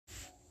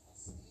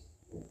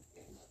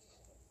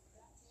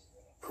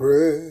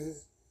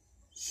Precious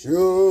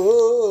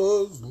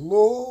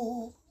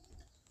Lord.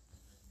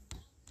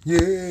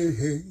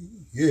 Yes.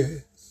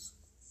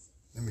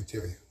 Let me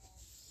tell you.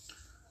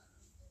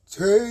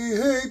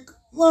 Take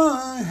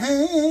my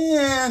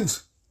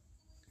hands.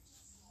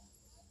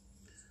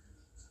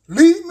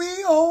 Lead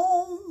me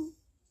on.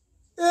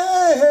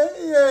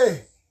 Yeah.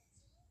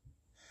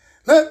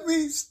 Let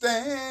me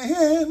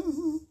stand.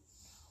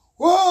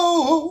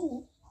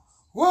 Whoa.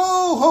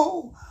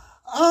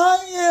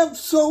 I am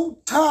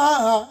so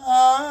tired.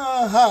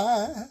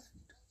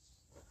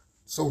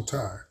 So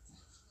tired.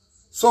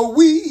 So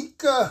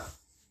weak.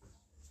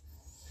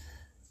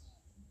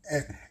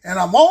 And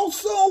I'm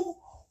also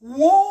worn.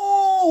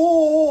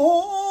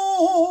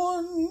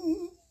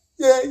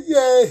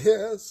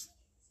 Yes.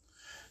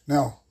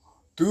 Now,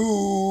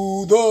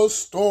 through the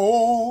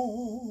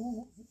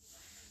storm.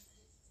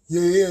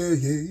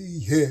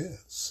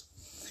 Yes.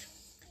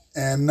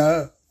 And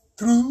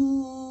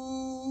through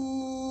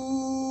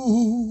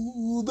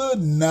the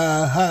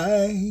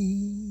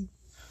night,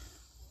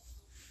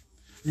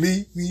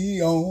 lead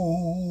me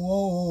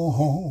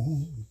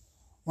on,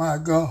 my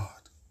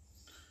God,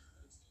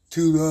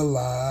 to the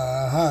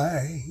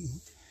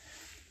light.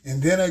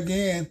 And then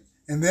again,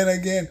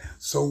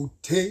 so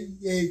take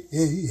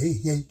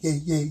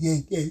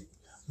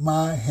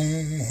my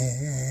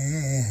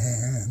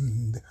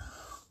hand,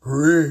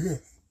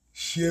 precious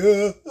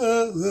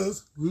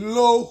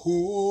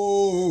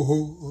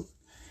Lord,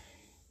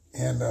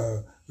 and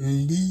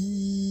lead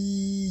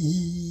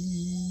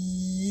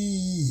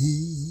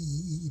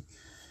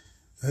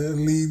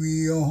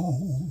me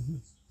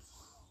on.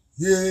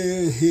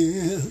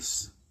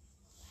 Yes,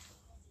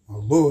 my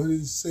Lord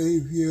and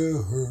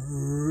Savior.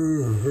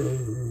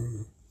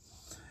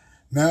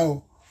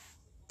 Now,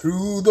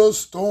 through the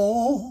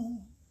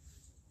storm,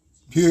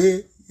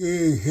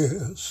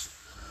 yes,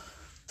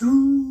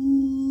 through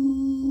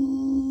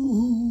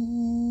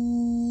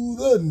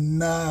the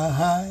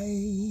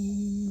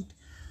night,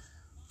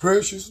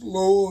 precious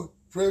Lord,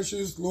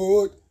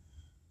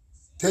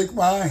 take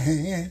my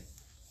hand,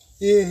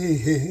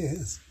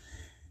 yes,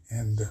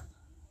 and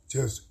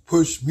just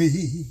push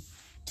me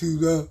to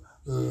the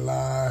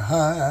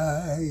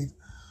light.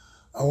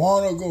 I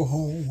want to go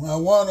home. I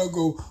want to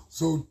go.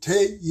 So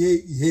take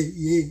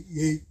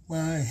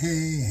my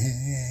hand.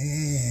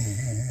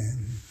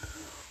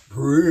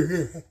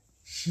 Precious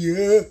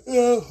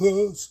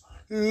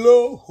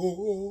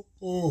Lord.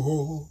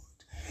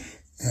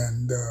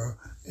 And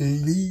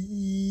lead.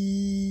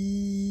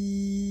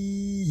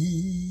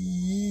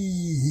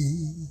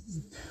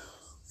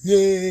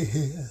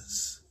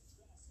 Yes.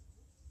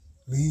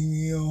 Lead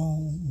me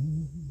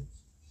on.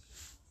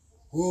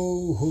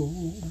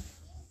 Oh.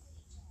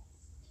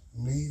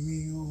 Lead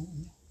me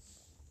on.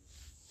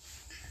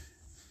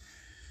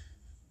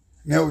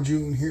 Now,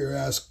 June here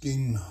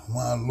asking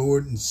my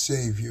Lord and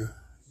Savior,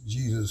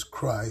 Jesus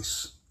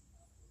Christ,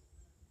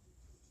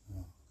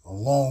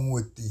 along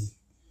with the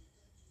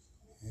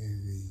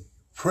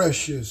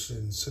precious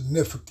and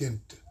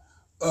significant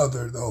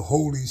other, the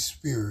Holy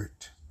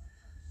Spirit,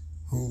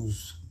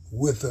 who's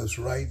with us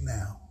right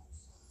now.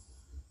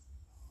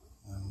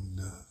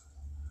 And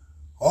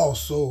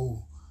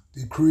also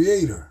the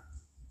Creator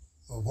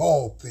of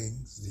all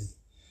things,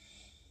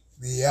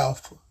 the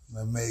Alpha and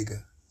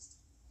Omega.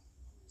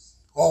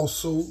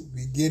 Also,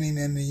 beginning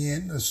and the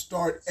end, the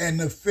start and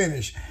the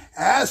finish.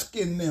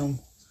 Asking them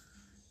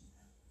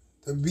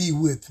to be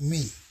with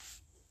me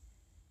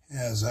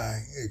as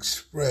I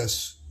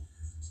express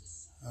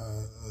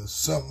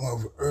something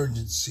of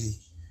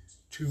urgency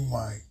to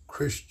my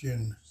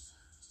Christian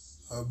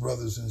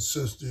brothers and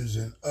sisters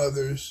and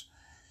others,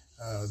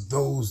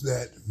 those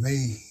that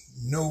may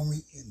know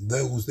me and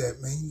those that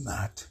may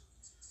not.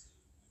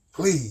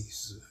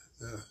 Please,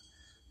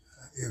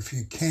 if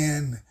you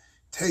can,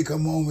 take a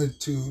moment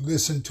to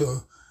listen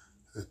to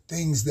the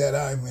things that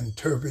I'm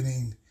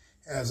interpreting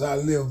as I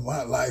live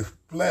my life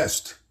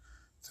blessed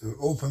to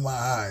open my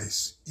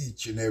eyes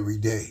each and every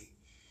day.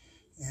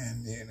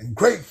 And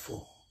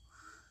grateful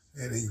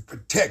that he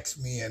protects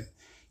me and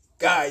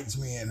guides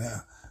me and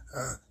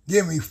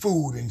give me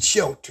food and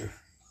shelter,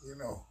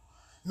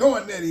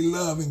 knowing that he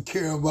loves and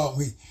cares about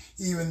me,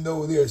 even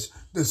though there's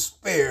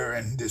despair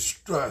and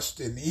distrust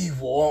and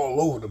evil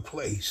all over the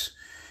place.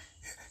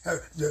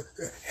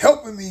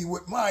 Helping me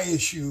with my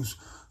issues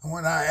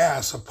when I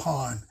ask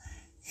upon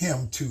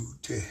him to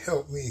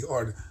help me,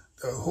 or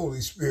the Holy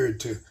Spirit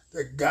to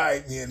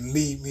guide me and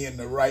lead me in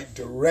the right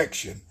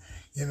direction.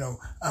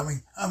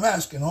 I'm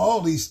asking all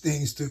these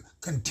things to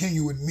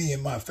continue with me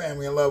and my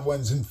family and loved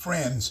ones and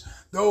friends,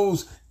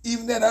 those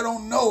even that I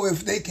don't know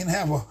if they can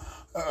have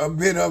a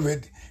bit of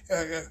it,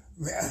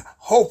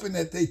 hoping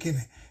that they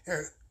can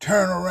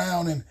turn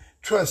around and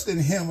trust in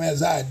him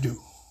as I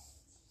do.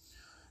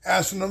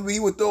 Asking them to be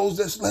with those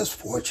that's less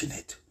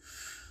fortunate,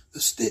 the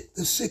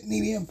sick,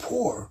 needy, and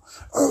poor,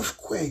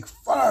 earthquake,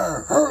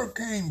 fire,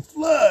 hurricane,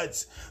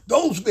 floods,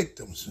 those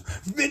victims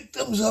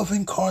of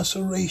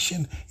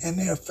incarceration and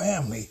their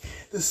family,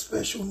 the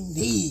special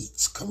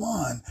needs, come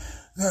on,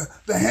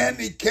 the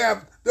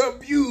handicapped, the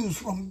abused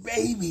from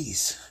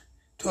babies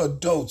to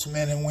adults,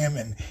 men and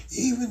women,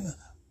 even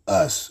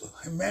us,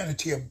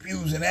 humanity,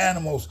 abusing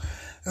animals.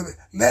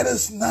 Let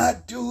us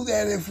not do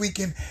that if we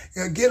can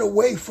get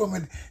away from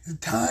it. The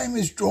time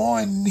is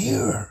drawing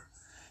nearer.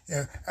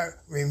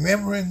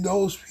 Remembering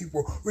those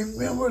people,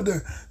 remember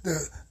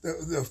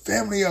the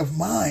family of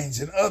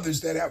mines and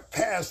others that have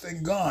passed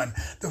and gone,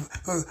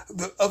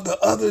 the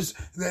others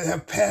that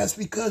have passed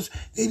because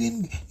they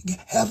didn't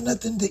have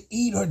nothing to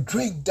eat or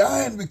drink,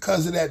 dying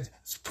because of that.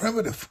 It's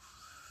primitive,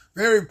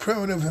 very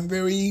primitive and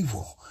very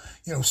evil.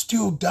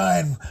 Still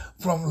dying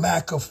from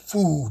lack of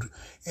food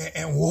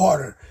and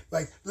water.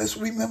 Like, let's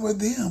remember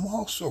them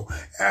also.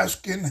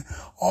 Asking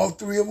all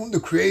three of them, the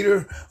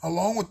Creator,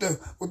 along with the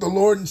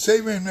Lord and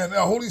Savior and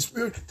the Holy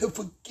Spirit, to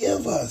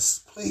forgive us,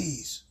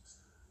 please.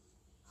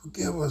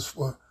 Forgive us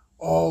for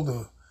all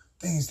the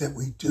things that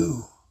we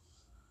do.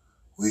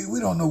 We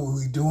don't know what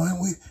we're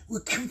doing.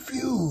 We're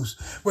confused.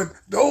 But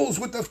those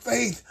with the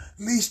faith, at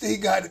least they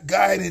got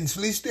guidance.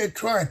 At least they're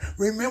trying.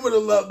 Remember to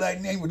love thy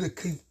neighbor, to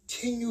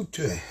continue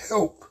to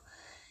help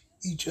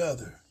each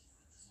other.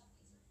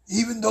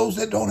 Even those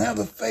that don't have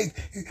the faith.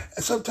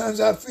 Sometimes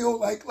I feel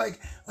like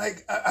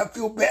I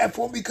feel bad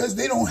for them because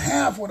they don't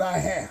have what I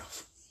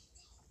have.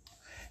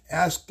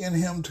 Asking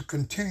him to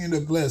continue to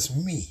bless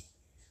me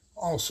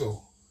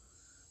also,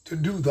 to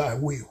do thy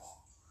will.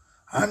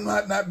 I'm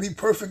not be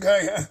perfect.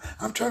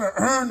 I'm trying to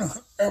earn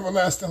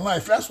everlasting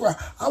life. That's why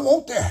I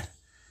want that.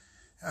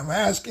 I'm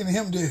asking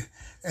him to,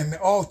 and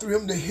all three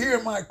of them, to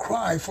hear my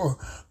cry for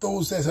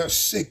those that are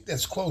sick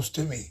that's close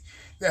to me,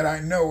 that I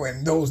know,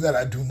 and those that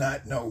I do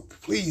not know.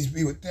 Please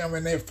be with them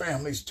and their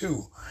families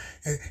too.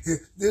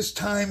 This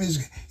time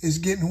is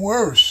getting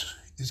worse.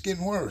 It's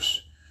getting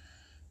worse.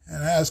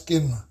 And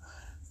asking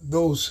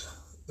those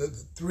the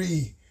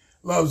three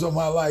loves of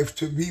my life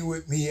to be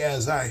with me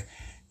as I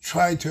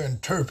try to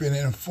interpret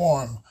and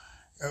inform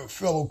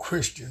fellow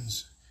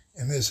Christians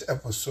in this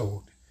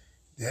episode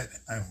that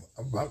I'm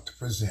about to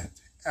present.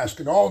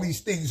 Asking all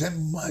these things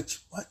and much,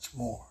 much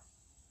more.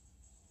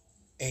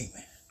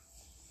 Amen.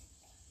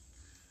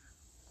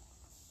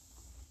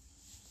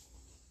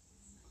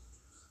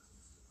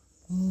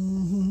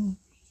 Mm-hmm.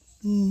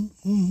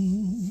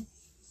 Mm-hmm.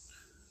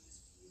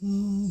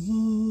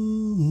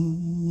 Mm-hmm.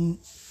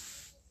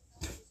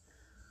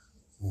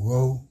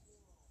 Whoa,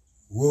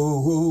 whoa,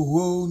 whoa,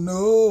 whoa,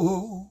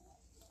 no.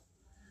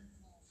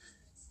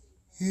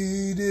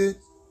 He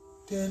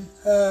didn't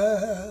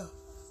have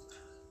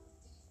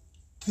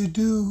to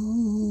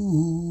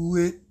do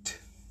it.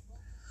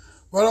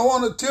 But I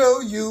want to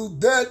tell you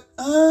that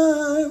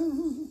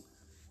I'm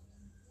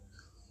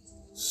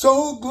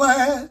so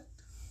glad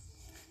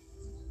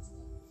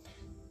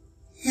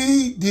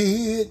he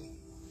did.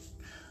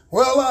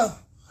 Well,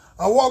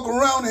 I walk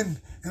around and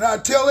I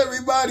tell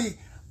everybody,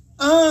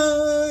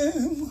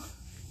 I'm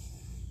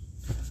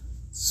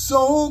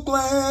so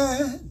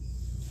glad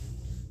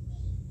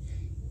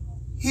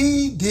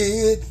he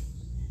did.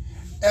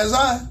 As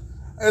I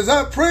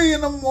pray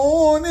in the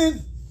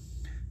morning,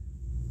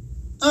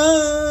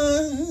 I'm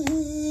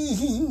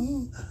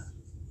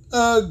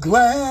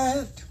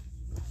glad,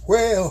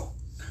 well,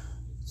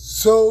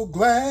 so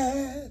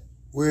glad,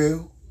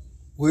 well,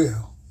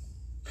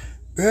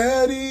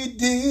 that he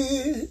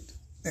did.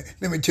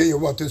 Let me tell you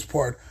about this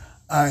part.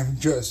 I'm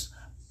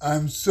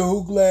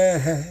so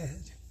glad,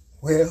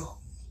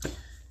 well,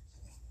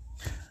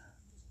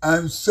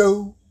 I'm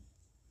so,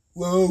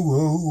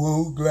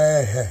 whoa,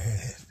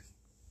 glad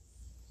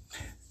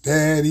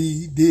that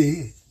he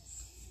did.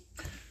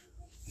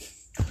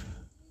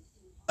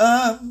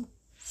 I'm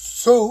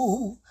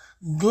so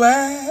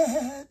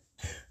glad,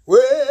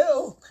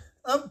 well,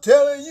 I'm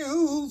telling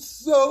you,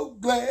 so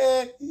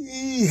glad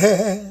he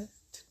had,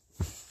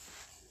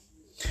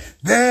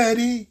 that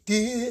he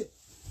did.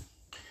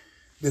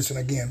 Listen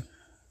again.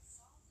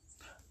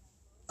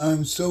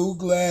 I'm so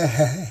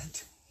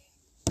glad.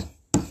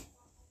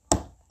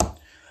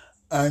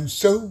 I'm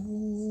so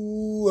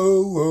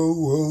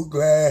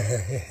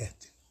glad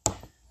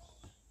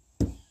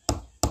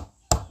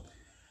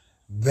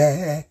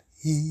that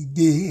he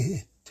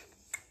did.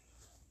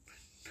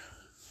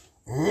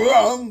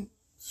 I'm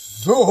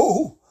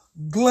so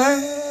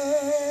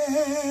glad.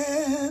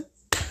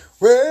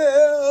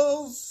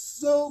 Well,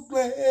 so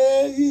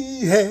glad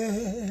he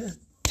had,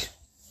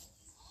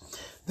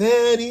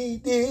 that he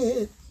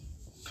did.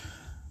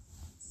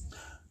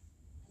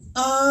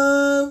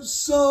 I'm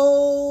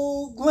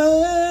so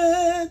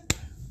glad,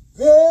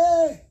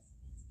 hey,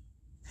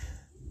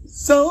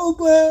 so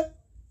glad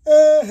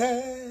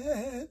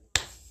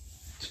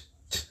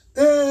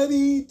that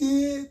he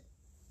did.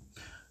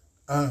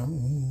 I'm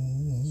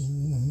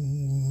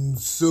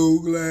so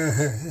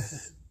glad.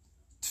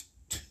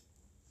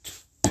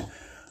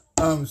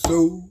 I'm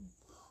so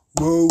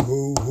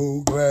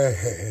glad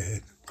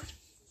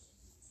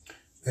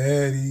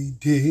that he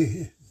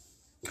did.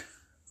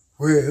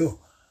 Well,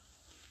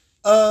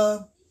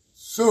 I'm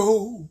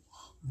so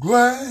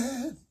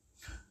glad,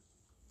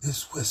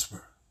 this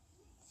whisper,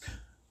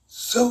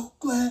 so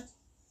glad,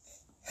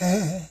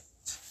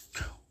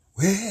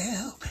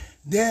 well,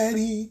 that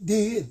he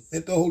did.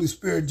 Let the Holy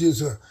Spirit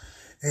just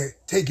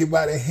take you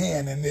by the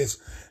hand in this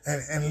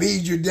and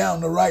lead you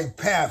down the right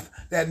path,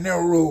 that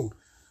narrow road.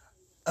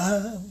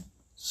 I'm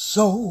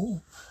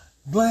so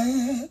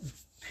glad.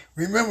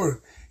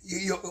 Remember,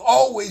 you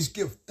always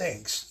give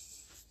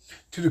thanks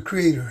to the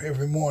Creator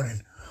every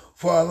morning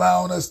for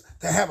allowing us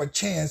to have a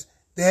chance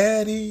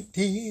that he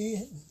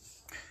did.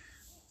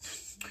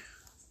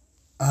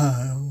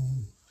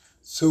 I'm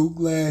so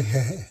glad.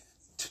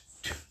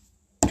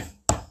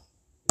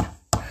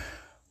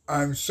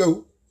 I'm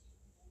so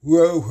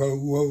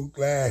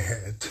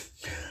glad.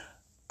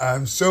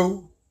 I'm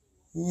so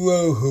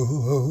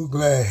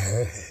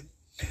glad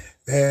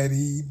that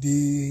he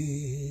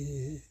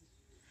did.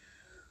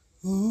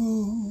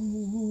 Ooh.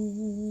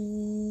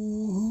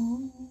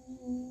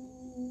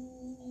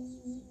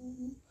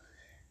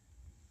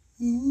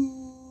 Ooh.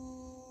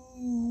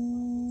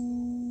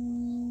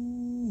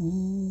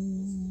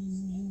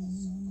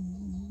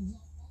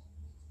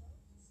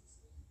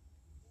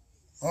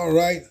 All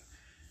right.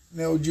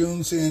 Nell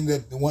June saying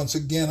that once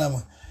again,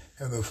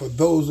 for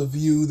those of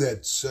you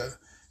that's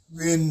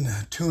been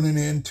tuning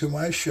in to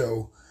my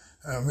show,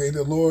 may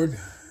the Lord,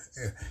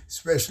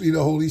 especially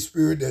the Holy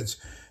Spirit that's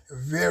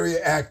very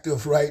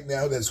active right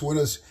now, that's with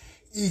us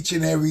each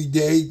and every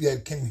day,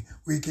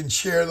 we can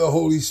share the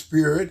Holy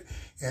Spirit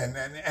and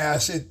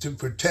ask it to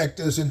protect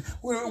us, and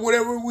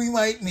whatever we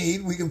might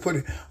need, we can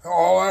put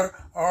all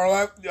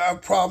our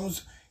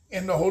problems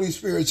in the Holy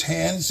Spirit's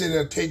hands, and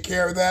it'll take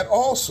care of that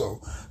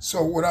also.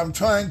 So what I'm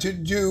trying to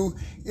do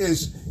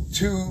is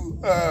to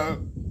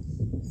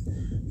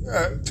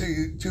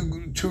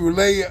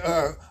relay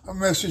a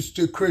message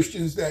to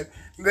Christians that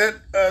let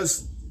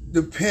us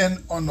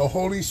depend on the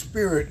Holy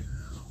Spirit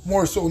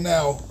more so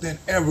now than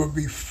ever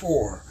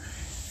before.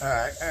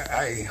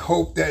 I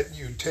hope that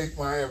you take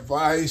my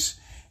advice,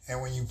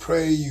 and when you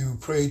pray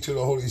to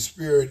the Holy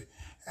Spirit,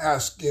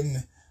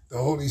 asking the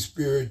Holy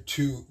Spirit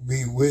to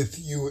be with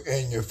you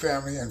and your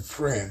family and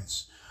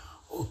friends.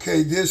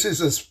 Okay, this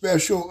is a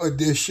special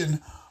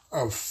edition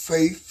of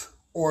Faith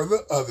or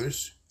the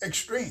Others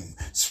Extreme,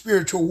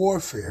 Spiritual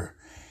Warfare.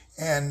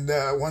 And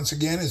once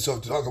again, it's to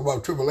talk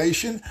about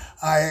tribulation.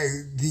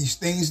 These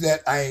things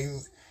that I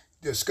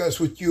discuss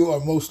with you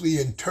are mostly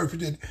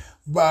interpreted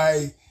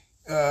by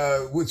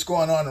what's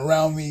going on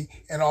around me,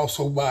 and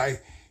also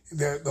by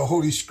the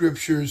Holy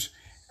Scriptures,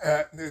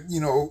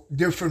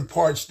 different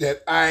parts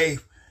that I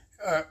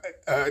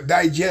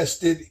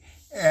digested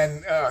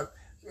and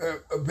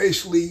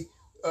basically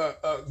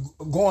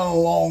going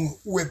along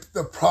with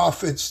the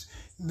prophets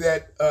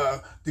that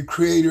the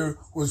Creator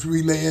was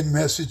relaying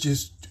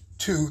messages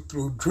to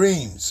through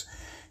dreams.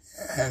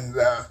 And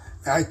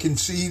I can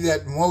see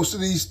that most of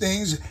these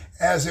things,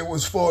 as it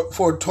was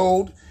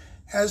foretold,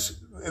 has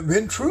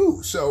been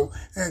true. So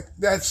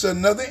that's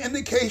another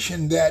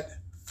indication that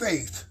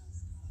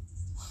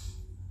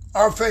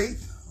our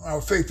faith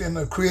in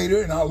the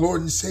Creator and our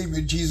Lord and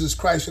Savior Jesus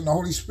Christ and the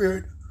Holy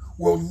Spirit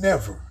will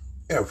never,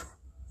 ever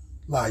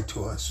lie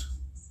to us.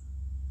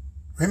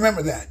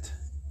 Remember that,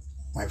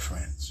 my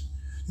friends.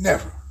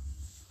 Never.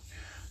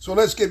 So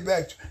let's get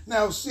back to...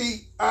 Now,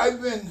 see,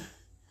 I've been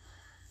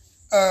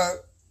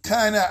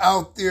kind of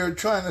out there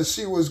trying to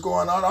see what's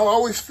going on. I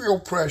always feel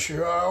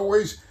pressure.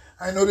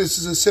 I know this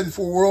is a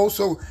sinful world,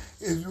 so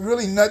it's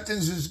really nothing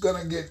is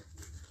going to get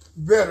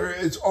better.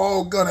 It's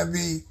all going to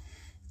be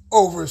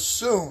over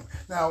soon.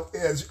 Now,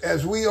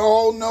 as we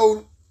all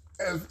know,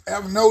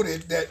 have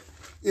noted, that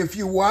if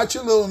you watch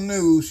a little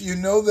news, you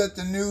know that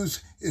the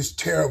news is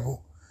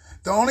terrible.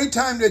 The only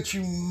time that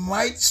you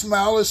might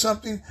smile or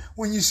something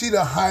when you see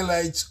the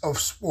highlights of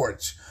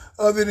sports.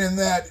 Other than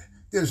that,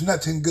 there's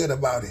nothing good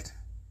about it.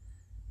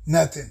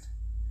 Nothing.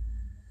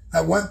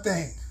 Not one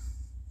thing.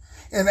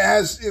 And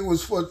as it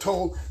was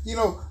foretold,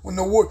 when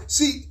the war...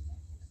 See,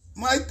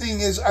 my thing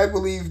is, I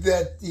believe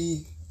that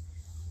the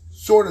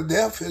sword of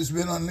death has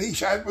been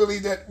unleashed. I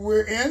believe that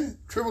we're in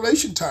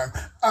tribulation time.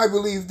 I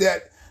believe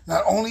that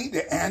not only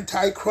the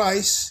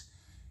Antichrist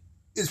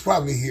is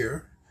probably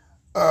here,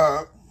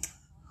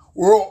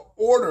 world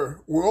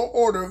order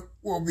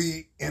will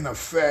be in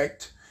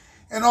effect,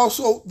 and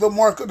also the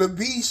mark of the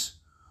beast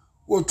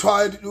will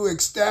try to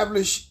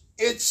establish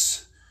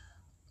its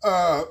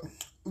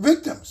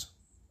victims.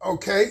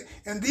 Okay,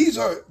 and these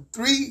are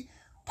three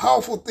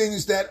powerful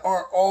things that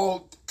are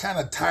all kind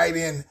of tied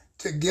in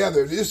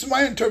together. This is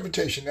my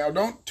interpretation. Now,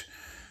 don't,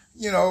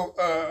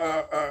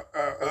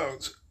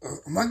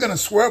 I'm not going to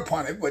swear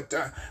upon it, but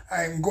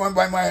I'm going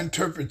by my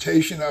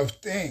interpretation of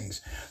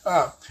things.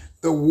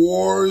 The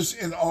wars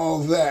and all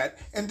that.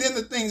 And then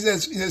the things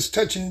that's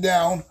touching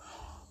down,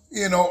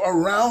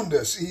 around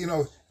us,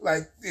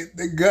 like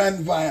the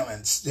gun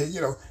violence,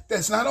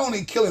 that's not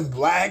only killing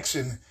blacks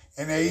and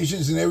and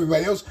Asians and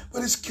everybody else,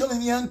 but it's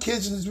killing young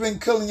kids, and it's been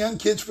killing young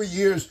kids for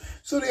years.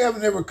 So they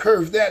haven't ever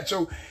curved that.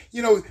 So,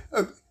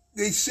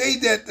 they say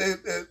that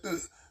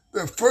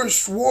the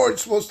first war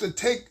is supposed to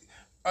take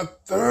a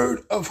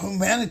third of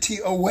humanity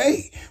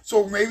away.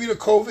 So maybe the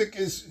COVID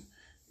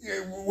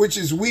which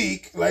is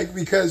weak,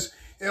 because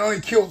it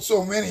only killed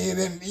so many, and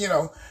then,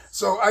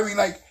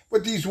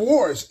 but these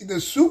wars, the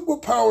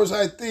superpowers,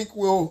 I think,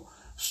 will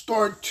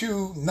start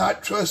to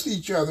not trust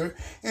each other.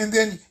 And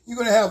then you're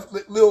going to have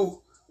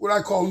what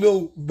I call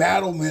little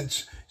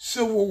battlements,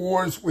 civil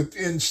wars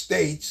within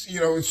states.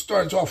 It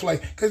starts off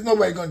because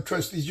nobody's going to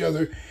trust each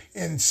other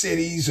in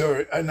cities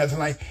or nothing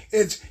like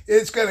it's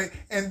going to,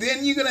 and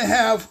then you're going to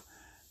have,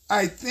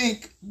 I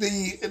think,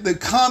 the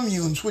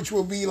communes, which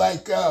will be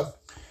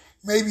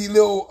maybe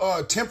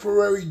little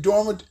temporary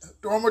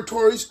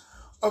dormitories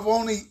of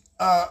only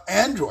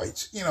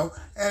androids,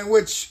 and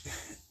which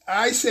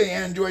I say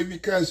android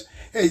because,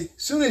 hey, as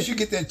soon as you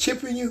get that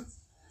chip in you,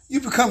 you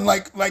become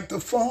like the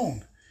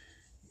phone.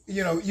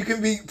 You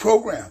can be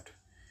programmed.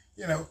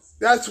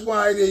 That's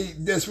why they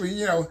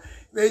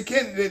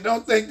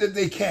don't think that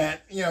they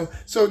can't,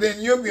 so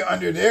then you'll be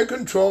under their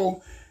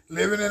control,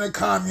 living in a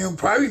commune,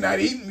 probably not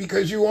eating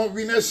because you won't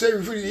be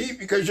necessary for you to eat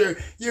because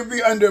you'll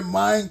be under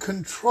mind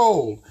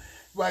control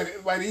by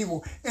the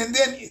evil. And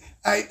then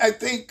I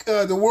think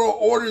the world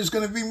order is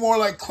going to be more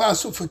like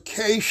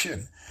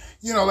classification.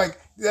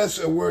 That's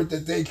a word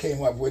that they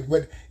came up with.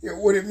 But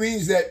what it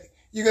means that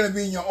you're going to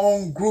be in your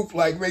own group,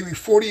 maybe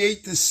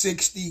 48 to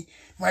 60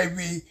 might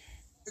be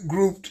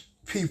grouped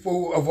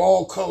people of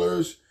all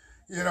colors,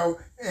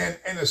 and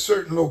in a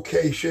certain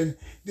location.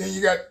 Then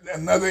you got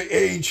another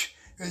age.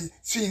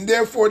 See, and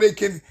therefore they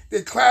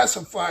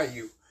classify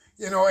you,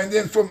 and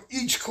then from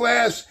each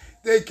class,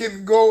 they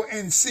can go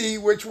and see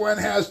which one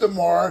has the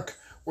mark,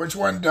 which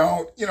one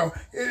don't.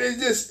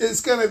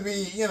 It's going to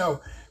be,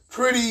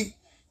 pretty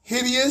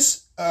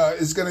hideous.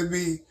 It's going to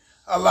be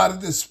a lot of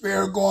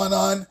despair going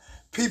on.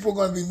 People are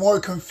going to be more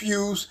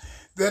confused.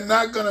 They're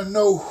not going to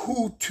know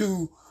who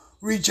to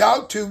reach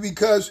out to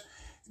because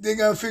they're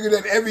going to figure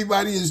that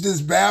everybody is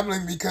just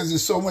babbling because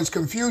there's so much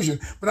confusion.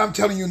 But I'm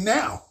telling you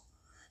now,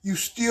 you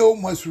still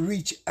must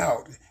reach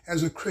out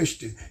as a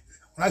Christian.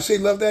 When I say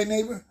love thy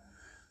neighbor,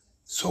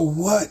 so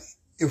what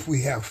if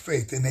we have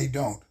faith and they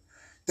don't?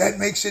 That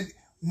makes it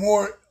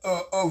more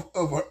of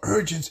an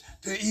urgency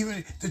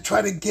to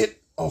try to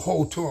get a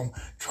hold to them.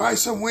 Try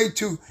some way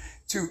to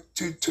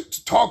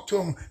talk to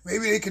them.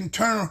 Maybe they can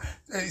turn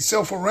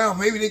themselves around.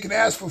 Maybe they can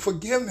ask for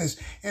forgiveness,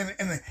 and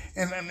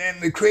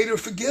the Creator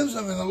forgives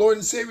them, and the Lord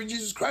and Savior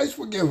Jesus Christ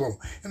forgive them,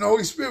 and the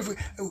Holy Spirit.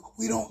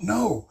 We don't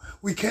know.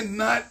 We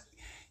cannot.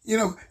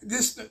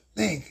 This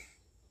thing.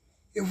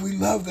 If we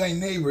love thy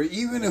neighbor,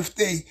 even if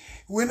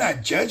we're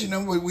not judging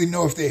them, but we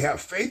know if they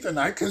have faith or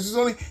not, because there's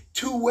only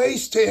two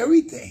ways to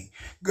everything: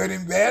 good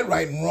and bad,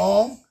 right and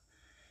wrong,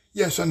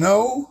 yes or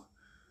no.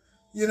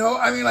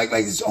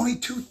 It's only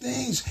two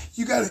things.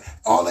 You got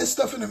all that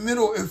stuff in the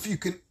middle. If you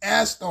can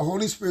ask the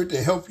Holy Spirit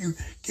to help you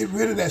get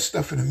rid of that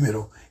stuff in the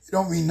middle, it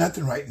don't mean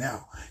nothing right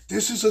now.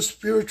 This is a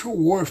spiritual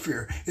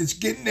warfare. It's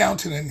getting down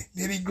to the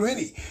nitty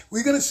gritty.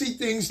 We're going to see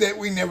things that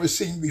we never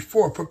seen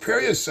before.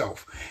 Prepare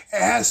yourself.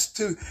 Ask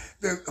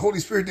the Holy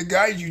Spirit to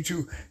guide you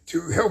to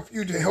help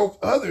you, to help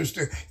others,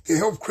 to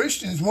help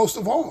Christians most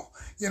of all.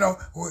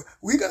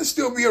 We're going to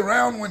still be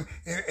around when,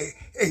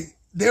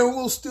 there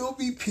will still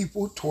be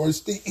people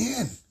towards the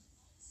end.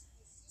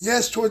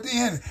 Yes, toward the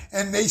end.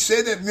 And they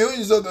said that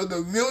millions of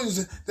the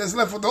millions that's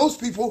left of those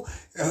people,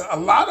 a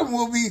lot of them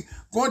will be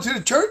going to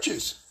the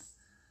churches.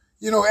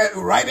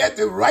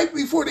 Right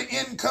before the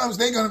end comes,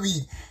 they're going to be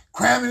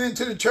cramming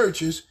into the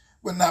churches,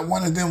 but not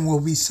one of them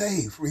will be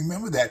saved.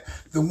 Remember that.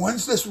 The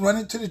ones that's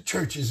running to the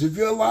churches, if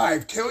you're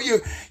alive, tell your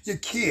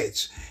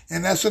kids.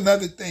 And that's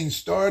another thing.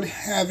 Start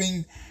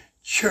having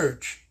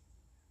church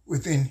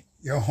within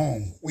your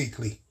home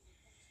weekly.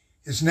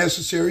 It's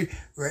necessary,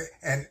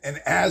 and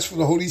ask for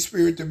the Holy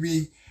Spirit to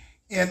be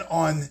in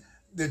on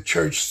the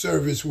church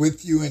service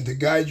with you and to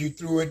guide you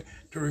through it,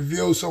 to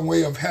reveal some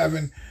way of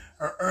having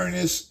an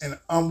earnest and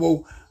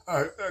humble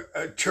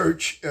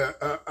church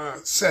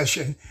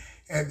session,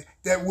 and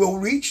that will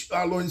reach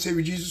our Lord and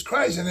Savior Jesus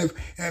Christ. And if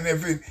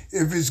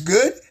it's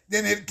good,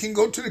 then it can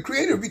go to the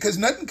Creator, because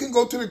nothing can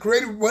go to the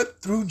Creator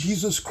but through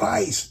Jesus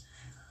Christ.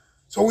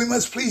 So we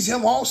must please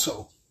Him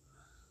also.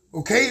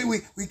 Okay,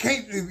 we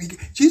can't.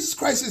 Jesus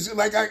Christ is I'm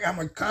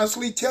gonna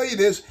constantly tell you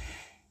this.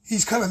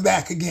 He's coming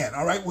back again.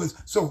 All right.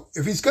 So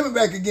if He's coming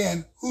back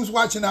again, who's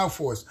watching out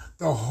for us?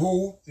 The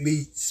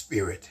Holy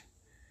Spirit.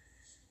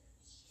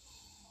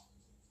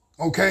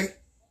 Okay.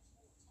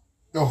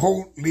 The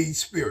Holy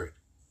Spirit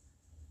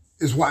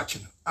is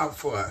watching out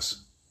for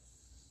us.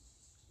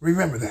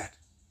 Remember that.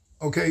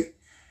 Okay.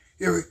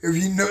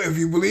 If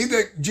you believe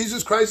that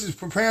Jesus Christ is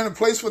preparing a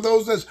place for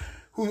those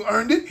who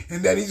earned it,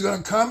 and that He's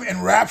going to come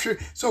and rapture.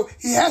 So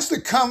He has to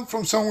come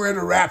from somewhere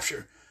to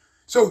rapture.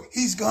 So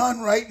He's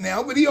gone right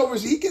now, but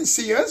He can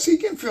see us. He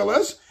can feel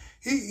us.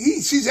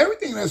 He sees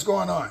everything that's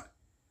going on.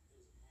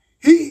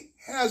 He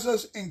has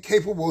us in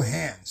capable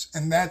hands,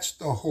 and that's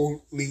the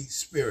Holy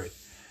Spirit.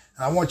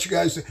 And I want you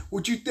guys to,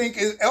 what you think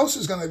else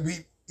is going to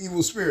beat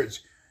evil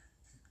spirits?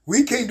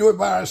 We can't do it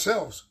by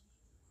ourselves.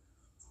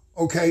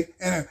 Okay?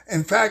 And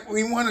in fact,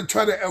 we want to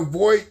try to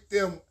avoid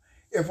them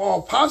if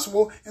all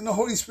possible, and the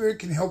Holy Spirit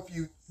can help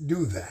you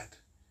do that.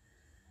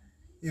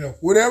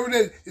 Whatever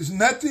that is,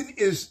 nothing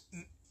is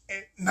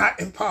not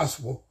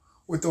impossible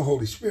with the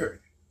Holy Spirit.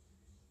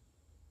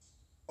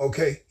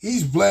 Okay?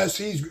 He's blessed.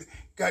 He's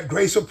got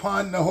grace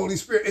upon the Holy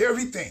Spirit,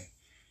 everything.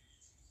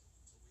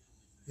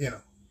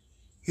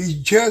 He's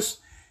just,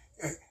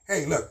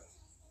 hey, look,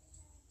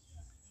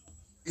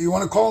 you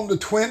want to call him the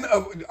twin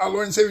of our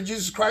Lord and Savior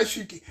Jesus Christ,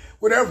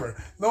 whatever.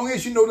 As long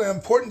as you know the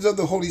importance of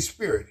the Holy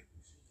Spirit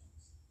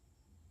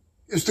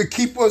is to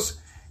keep us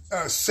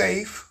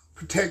safe,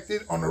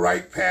 protected, on the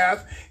right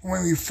path. And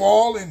when we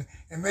fall and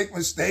make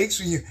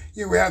mistakes, we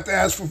have to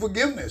ask for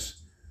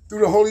forgiveness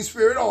through the Holy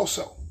Spirit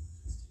also.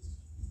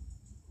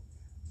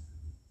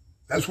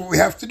 That's what we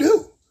have to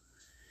do.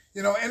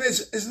 And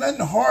it's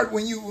nothing hard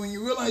when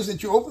you realize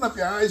that you open up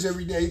your eyes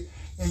every day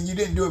and you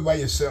didn't do it by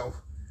yourself.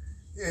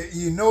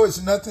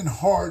 It's nothing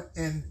hard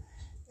in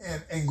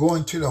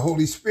going to the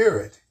Holy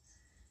Spirit.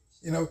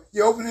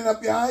 You're opening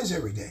up your eyes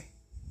every day.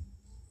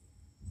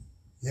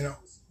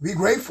 Be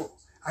grateful.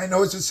 I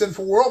know it's a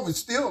sinful world, but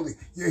still,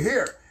 you're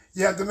here.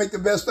 You have to make the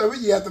best of it.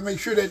 You have to make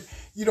sure that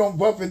you don't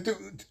bump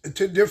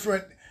into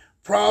different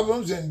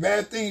problems and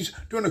bad things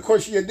during the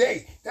course of your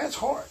day. That's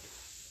hard.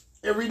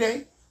 Every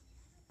day.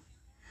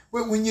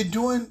 But when you're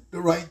doing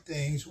the right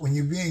things, when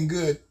you're being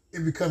good,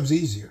 it becomes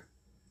easier.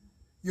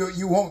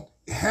 You won't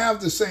have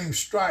the same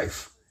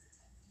strife.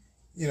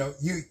 You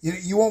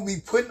won't be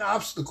putting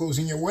obstacles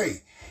in your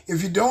way.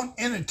 If you don't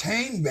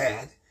entertain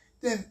bad,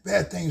 then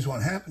bad things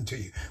won't happen to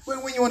you.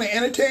 But when you want to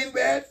entertain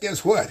bad,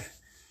 guess what?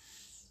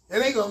 It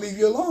ain't going to leave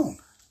you alone.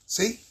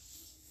 See?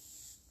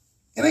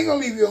 It ain't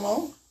going to leave you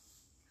alone.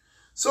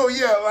 So,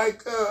 yeah,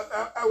 like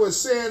I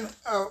was saying,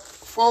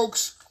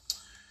 folks,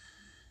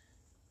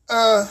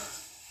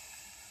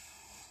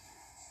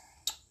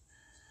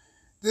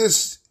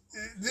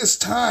 this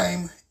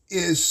time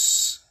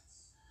is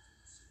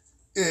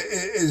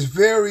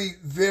very,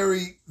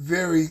 very,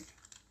 very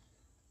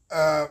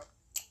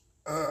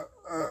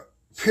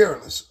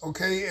perilous.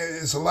 Okay,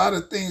 there's a lot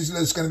of things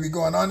that's going to be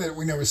going on that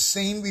we never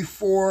seen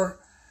before.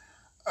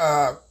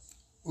 We're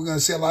going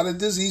to see a lot of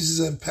diseases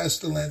and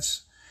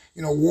pestilence.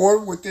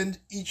 War within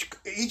each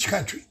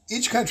country.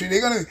 Each country,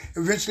 they're going to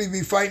eventually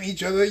be fighting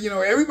each other.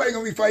 Everybody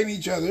going to be fighting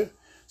each other.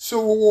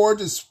 Civil war,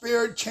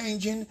 despair,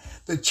 changing,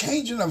 the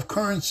changing of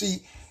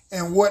currency,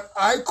 and what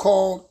I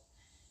call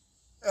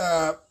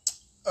an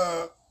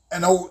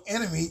old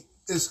enemy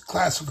is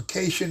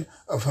classification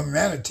of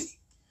humanity.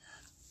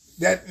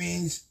 That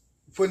means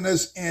putting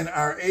us in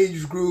our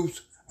age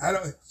groups.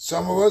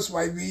 Some of us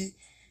might be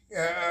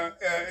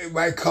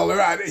by color.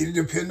 It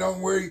depends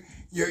on where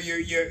you're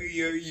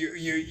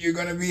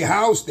going to be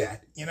housed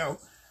at. They're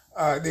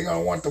going to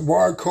want the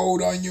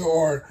barcode on you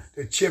or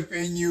the chip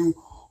in you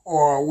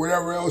or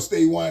whatever else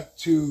they want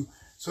to,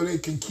 so they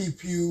can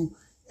keep you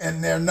in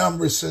their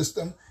number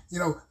system.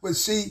 But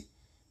see,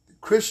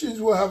 Christians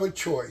will have a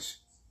choice.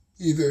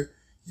 Either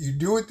you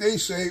do what they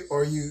say,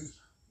 or you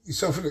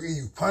suffer,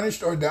 you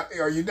punished, or die,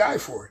 or you die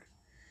for it,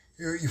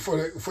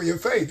 for your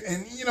faith.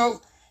 And you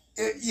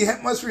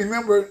must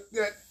remember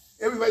that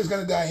everybody's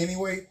going to die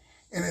anyway.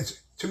 And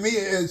to me,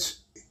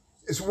 it's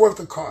worth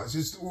the cause.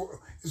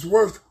 It's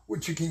worth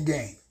what you can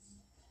gain.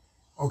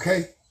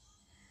 Okay.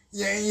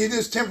 Yeah, and you're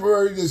just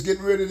temporarily just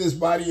getting rid of this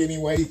body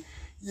anyway.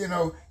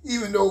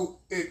 Even though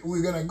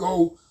we're going to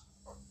go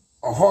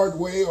a hard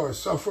way or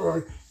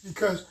suffer,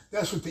 because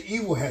that's what the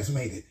evil has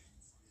made it.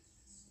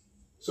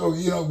 So,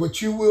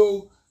 but you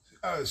will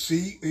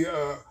see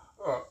the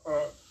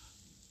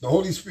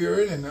Holy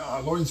Spirit and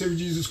our Lord and Savior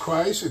Jesus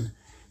Christ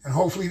and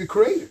hopefully the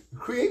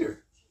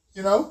Creator,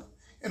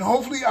 and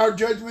hopefully our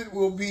judgment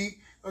will be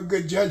a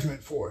good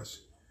judgment for us.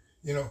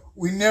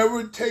 We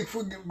never take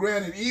for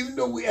granted, even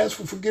though we ask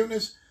for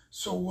forgiveness.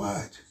 So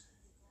what?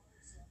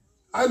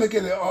 I look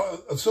at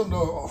some of the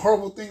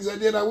horrible things I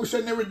did. I wish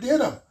I never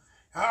did them.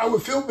 I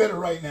would feel better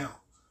right now.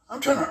 I'm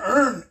trying to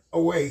earn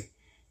a way.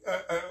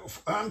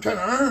 I'm trying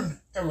to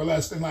earn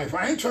everlasting life.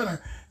 I ain't trying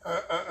to,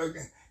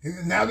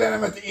 now that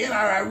I'm at the end,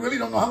 I really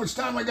don't know how much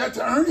time I got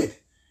to earn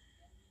it.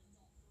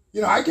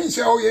 I can't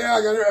say, oh yeah,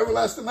 I got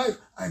everlasting life.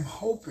 I'm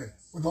hoping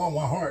with all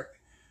my heart.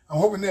 I'm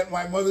hoping that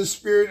my mother's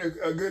spirit,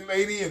 a good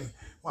lady, and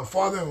my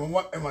father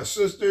and my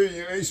sister,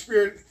 their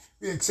spirit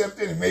be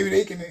accepted, and maybe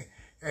they can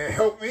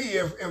help me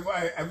if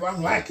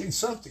I'm lacking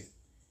something.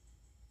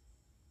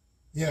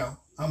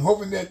 I'm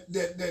hoping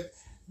that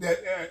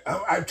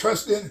I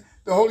trust in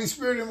the Holy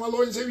Spirit and my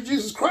Lord and Savior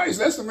Jesus Christ.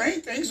 That's the main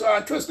thing. So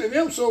I trust in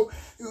them. So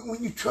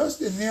when you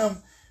trust in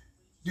them,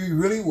 do you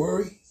really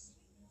worry?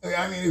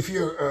 I mean, if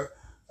you're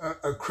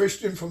a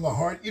Christian from the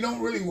heart, you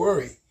don't really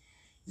worry.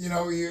 You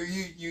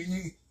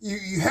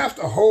have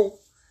to hope.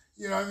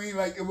 What I mean?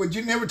 But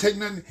you never take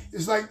nothing.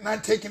 It's like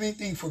not taking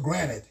anything for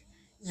granted.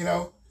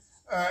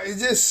 It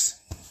just,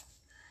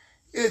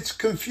 It's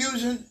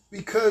confusion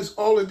because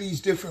all of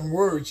these different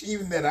words,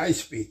 even that I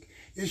speak,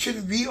 it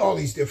shouldn't be all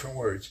these different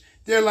words.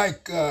 They're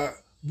like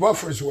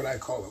buffers, what I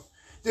call them.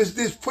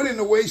 This put in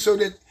a way so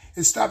that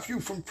it stops you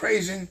from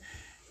praising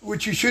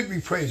what you should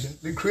be praising,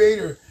 the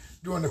Creator,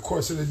 during the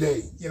course of the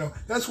day. You know,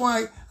 that's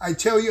why I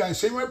tell you, I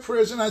say my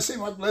prayers and I say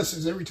my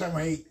blessings every time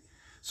I eat.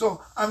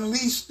 So I'm at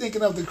least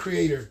thinking of the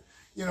Creator,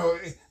 you know,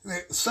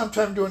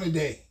 sometime during the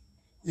day,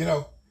 you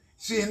know.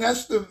 See, and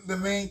that's the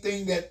main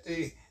thing that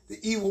the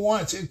evil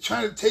wants. It's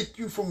trying to take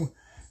you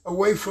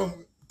away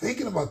from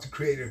thinking about the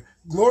Creator,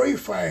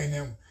 glorifying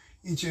Him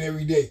each and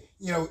every day,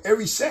 you know,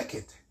 every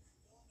second.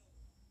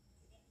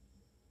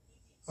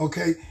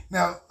 Okay,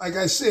 now, like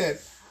I said,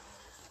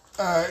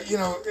 you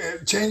know,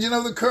 changing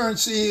of the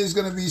currency is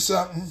going to be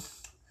something.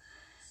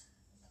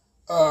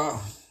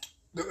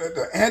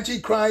 The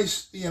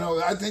Antichrist, you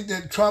know, I think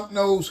that Trump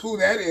knows who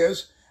that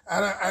is.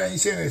 I ain't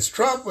saying it's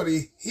Trump, but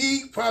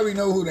he probably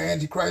know who the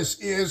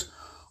Antichrist is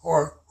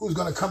or who's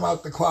going to come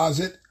out the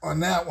closet on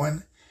that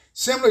one.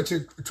 Similar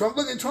to Trump.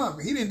 Look at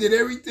Trump. He did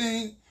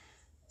everything,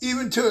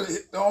 even to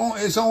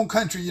his own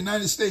country,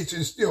 United States,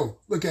 and still,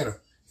 look at him.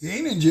 He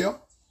ain't in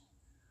jail.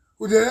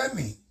 What does that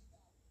mean?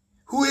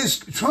 Who is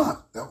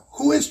Trump, though?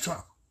 Who is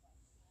Trump?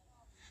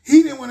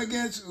 He didn't win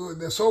against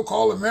the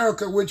so-called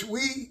America, which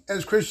we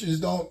as Christians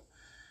don't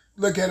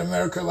look at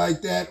America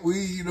like that.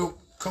 We don't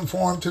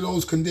conform to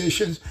those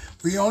conditions.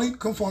 We only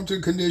conform to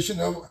the condition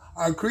of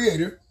our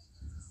Creator,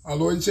 our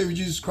Lord and Savior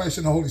Jesus Christ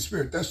and the Holy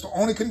Spirit. That's the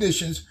only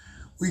conditions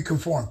we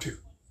conform to.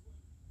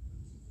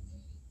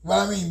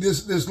 But I mean,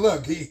 this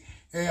look, you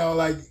know,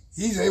 like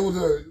he's able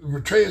to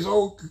betray his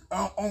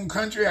own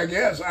country, I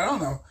guess. I don't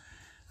know.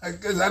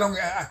 Because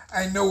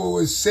I know what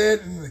was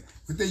said and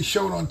what they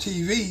showed on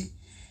TV,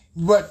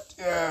 but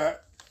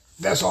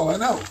that's all I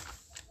know.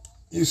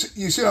 You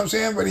see what I'm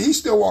saying? But he's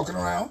still walking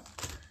around,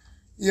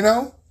 you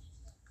know?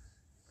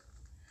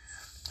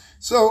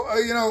 So,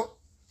 you know,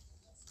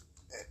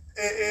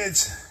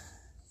 it's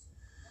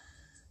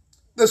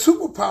the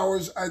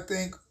superpowers, I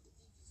think,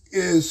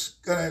 is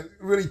going to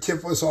really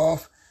tip us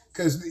off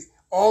because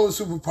all the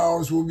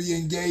superpowers will be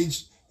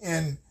engaged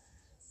in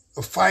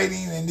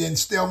fighting and then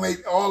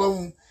stalemate. All of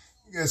them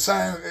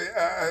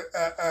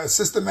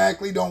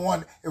systematically don't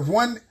want. If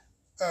one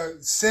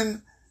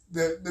send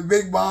the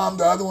big bomb,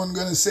 the other one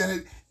going to send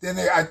it. Then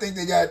I think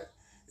it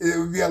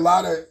would be a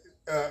lot of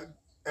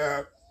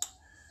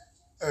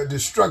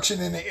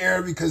destruction in the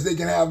air because they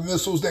can have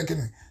missiles that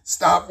can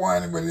stop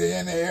one, but they're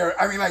in the air.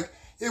 I mean, like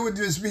it would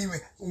just be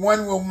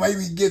one will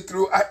maybe get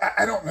through.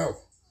 I don't know.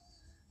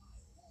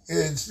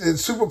 The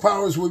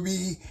superpowers would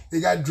be they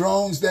got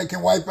drones that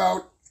can wipe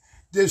out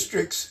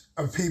districts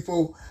of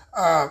people.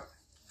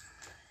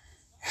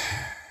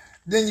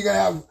 Then you're going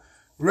to have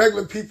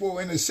regular people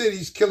in the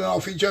cities killing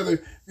off each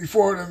other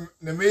before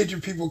the major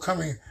people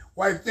come and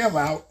wipe them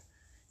out.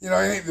 You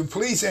know, the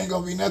police ain't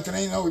going to be nothing.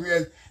 Ain't no,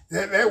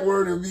 that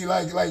word would be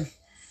like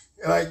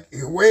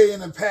way in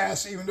the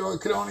past, even though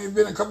it could only have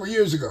been a couple of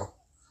years ago.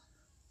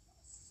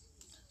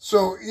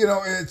 So, you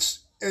know,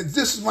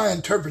 this is my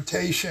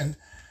interpretation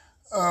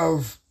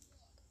of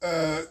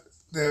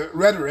the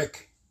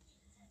rhetoric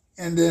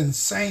and the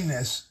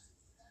insaneness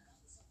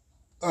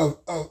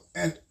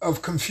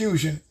of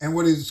confusion and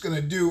what it's going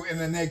to do in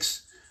the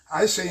next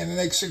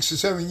 6 to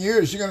 7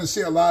 years. You're going to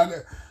see a lot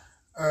of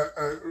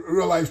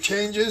real life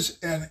changes,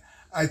 and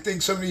I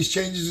think some of these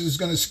changes is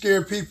going to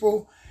scare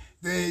people.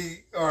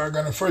 They are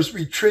going to first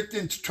be tricked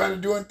into trying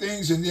to doing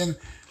things, and then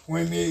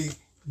when they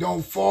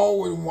don't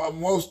fall, when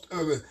most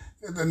of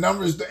the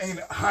numbers ain't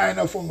high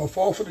enough for them to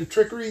fall for the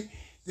trickery,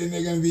 then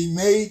they're going to be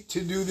made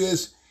to do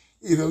this,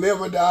 either live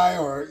or die,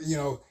 or, you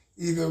know,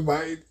 either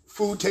by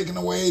food taken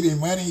away, their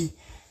money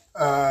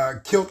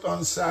killed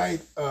on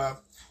sight.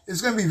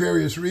 It's going to be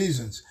various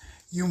reasons.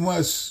 You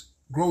must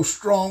grow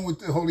strong with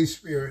the Holy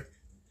Spirit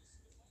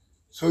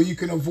so you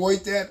can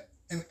avoid that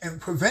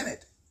and prevent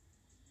it.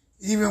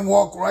 Even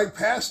walk right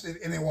past it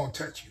and it won't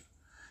touch you.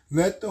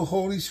 Let the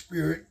Holy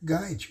Spirit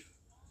guide you.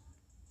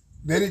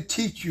 Let it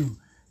teach you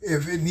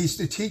if it needs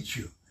to teach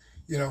you.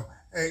 You know,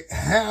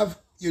 have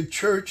your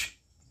church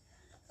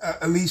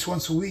at least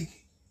once a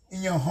week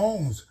in your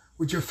homes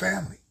with your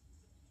family.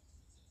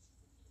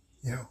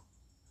 You know,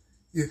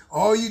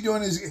 all you're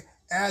doing is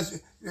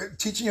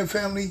teaching your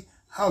family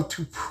how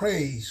to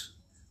praise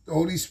the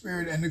Holy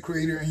Spirit and the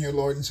Creator and your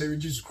Lord and Savior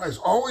Jesus Christ.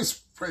 Always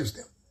praise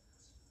them.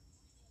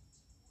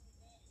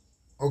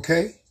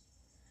 Okay?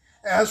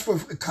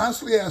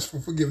 Constantly ask for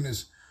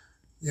forgiveness,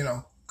 you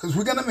know, because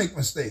we're going to make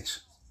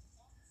mistakes.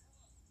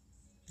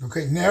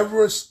 Okay?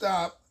 Never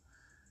stop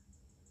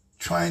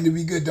trying to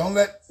be good. Don't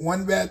let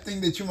one bad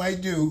thing that you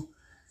might do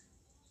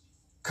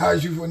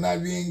cause you for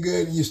not being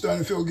good and you're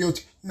starting to feel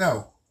guilty.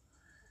 No.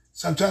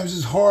 Sometimes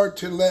it's hard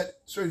to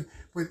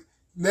but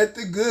let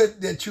the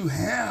good that you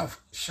have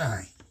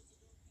shine.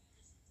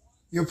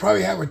 You'll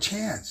probably have a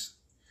chance.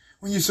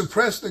 When you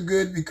suppress the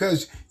good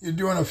because you're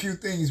doing a few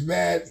things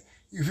bad,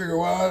 you figure,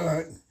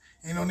 well,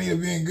 ain't no need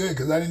of being good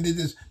because I didn't do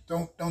this.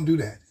 Don't do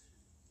that.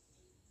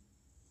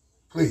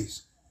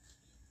 Please.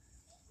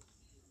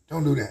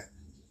 Don't do that.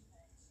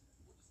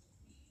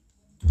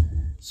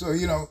 So,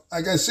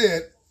 like I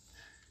said,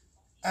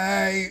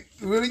 I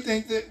really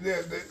think that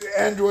the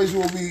androids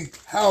will be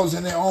housed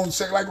in their own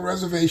sect, like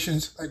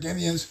reservations, like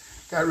Indians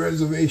got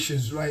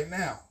reservations right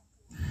now.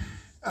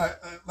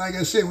 Like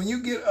I said, when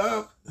you get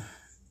up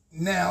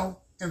now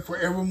and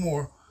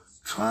forevermore,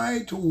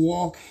 try to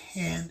walk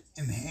hand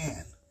in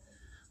hand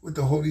with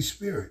the Holy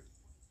Spirit.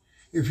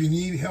 If you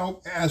need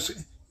help, ask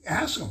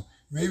him.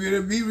 Maybe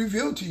it'll be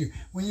revealed to you.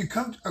 When you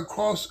come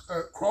across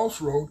a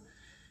crossroad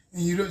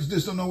and you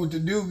just don't know what to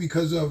do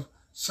because of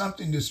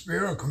something,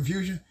 despair or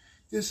confusion,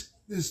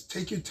 just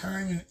take your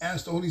time and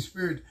ask the Holy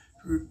Spirit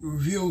to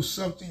reveal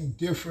something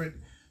different,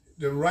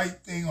 the right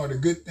thing or the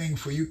good thing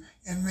for you.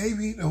 And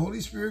maybe the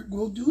Holy Spirit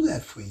will do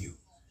that for you.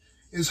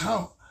 It's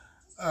how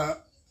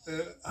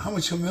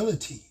much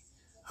humility,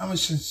 how much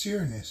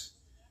sincereness,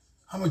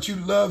 how much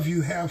love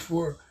you have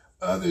for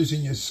others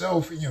and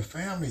yourself and your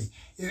family.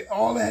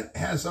 All that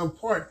has a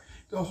part.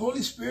 The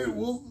Holy Spirit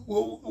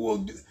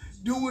will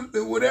do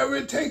whatever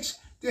it takes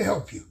to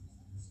help you.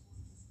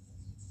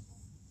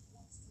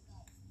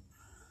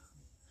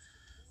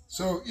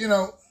 So,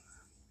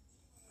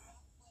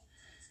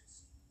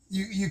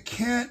 you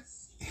can't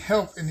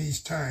help in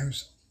these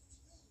times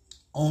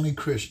only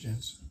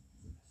Christians.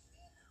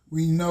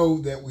 We know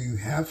that we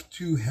have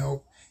to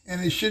help,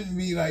 and it shouldn't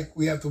be like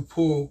we have to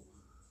pull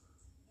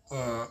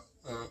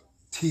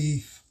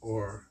teeth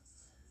or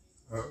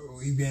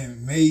we've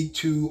been made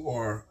to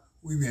or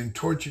we've been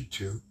tortured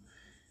to.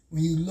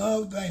 When you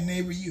love thy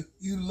neighbor,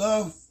 you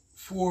love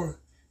for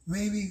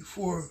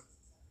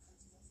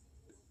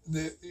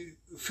the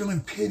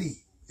feeling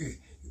pity,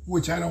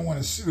 which I don't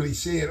want to really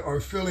say it, or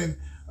feeling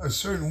a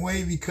certain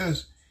way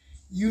because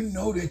you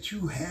know that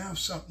you have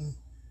something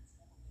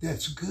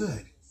that's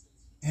good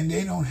and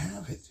they don't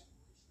have it.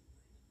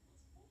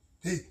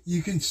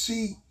 You can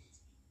see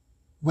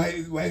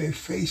by their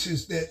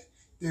faces that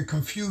they're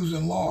confused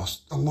and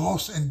lost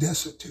and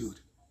destitute.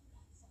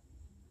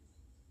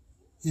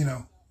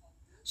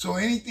 So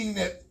anything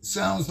that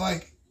sounds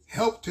like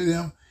help to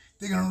them,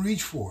 they're going to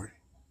reach for it.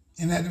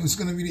 And that was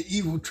going to be the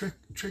evil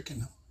tricking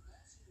them.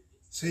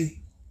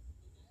 See?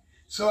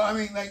 So,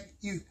 like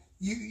you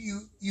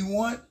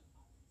want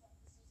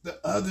the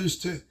others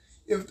to,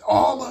 if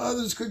all the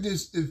others could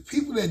if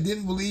people that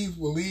didn't believe,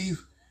 we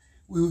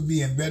would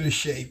be in better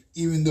shape,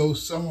 even though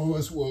some of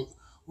us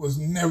was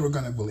never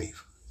going to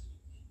believe.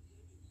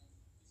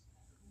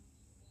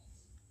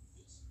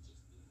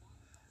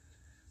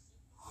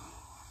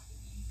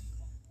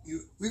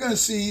 We're going to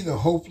see the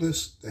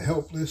hopeless, the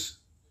helpless,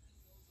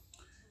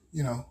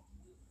 we're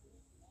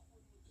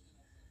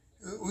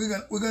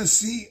going to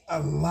see a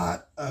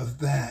lot of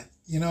that,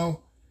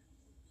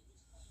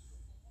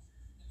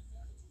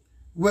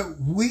 But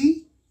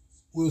we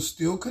will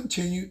still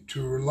continue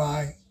to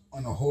rely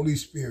on the Holy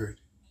Spirit.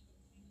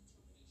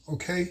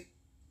 Okay?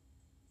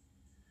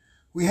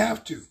 We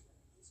have to.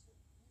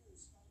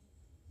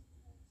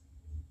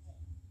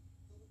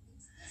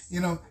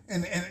 And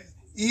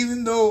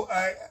even though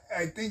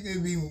I think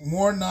there'd be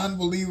more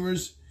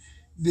non-believers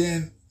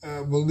than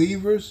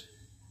believers,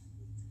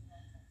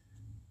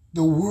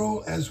 the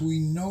world as we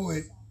know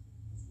it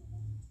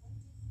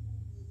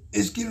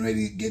is getting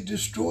ready to get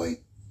destroyed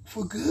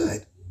for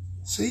good.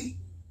 See?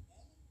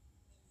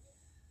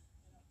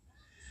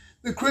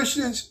 The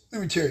Christians,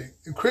 let me tell you,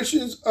 the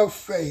Christians of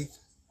faith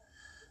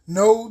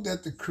know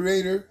that the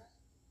Creator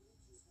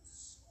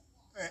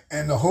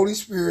and the Holy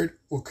Spirit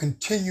will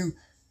continue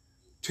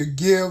to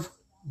give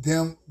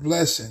them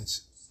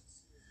blessings.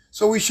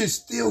 So we should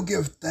still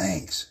give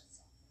thanks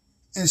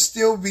and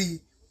still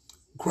be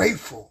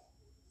grateful.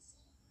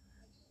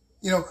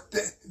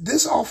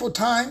 This awful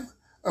time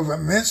of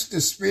immense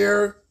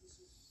despair,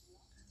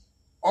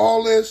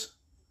 all this,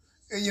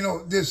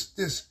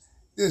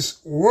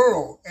 this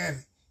world,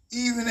 and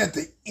even at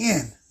the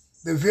end,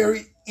 the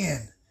very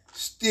end,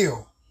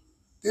 still,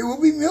 there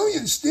will be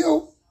millions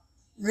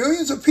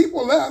of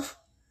people left.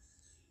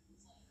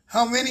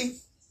 How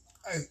many?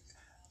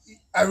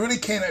 I really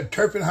can't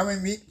interpret how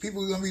many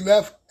people are going to be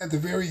left at the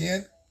very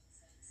end.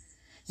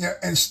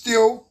 And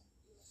still,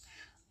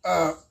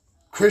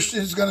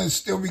 Christians going to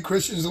still be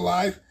Christians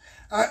alive.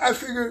 I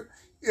figure,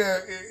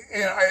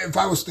 if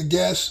I was to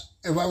guess,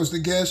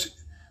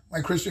 my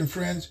Christian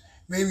friends,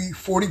 maybe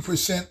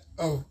 40%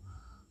 of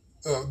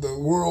the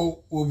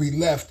world will be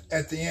left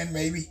at the end,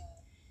 maybe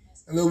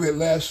a little bit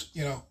less,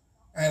 and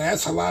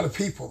that's a lot of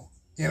people,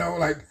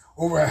 like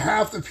over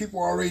half the people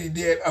are already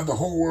dead of the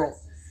whole world.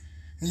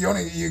 And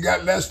you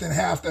got less than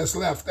half that's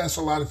left. That's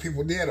a lot of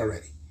people dead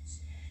already.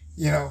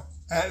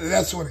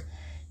 That's what,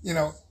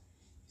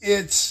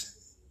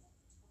 it's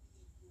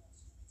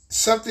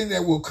something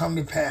that will come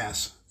to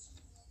pass.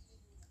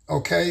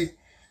 Okay?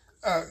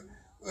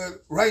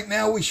 Right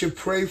now we should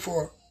pray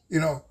for,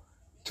 to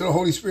the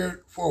Holy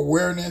Spirit for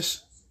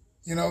awareness,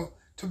 to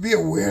be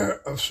aware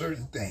of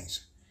certain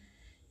things,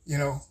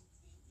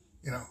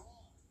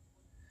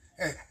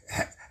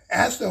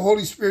 ask the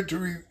Holy Spirit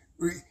to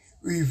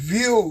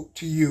reveal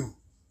to you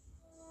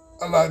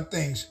a lot of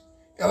things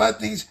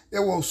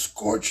that will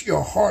scorch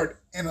your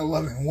heart in a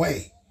loving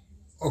way.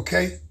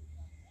 Okay?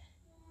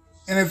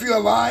 And if you're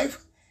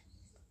alive,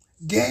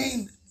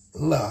 gain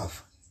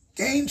love,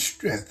 gain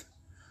strength,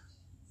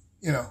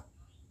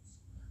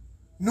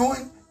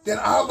 knowing that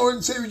our Lord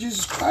and Savior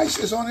Jesus Christ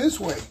is on his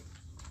way.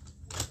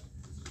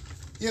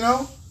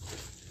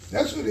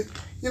 That's what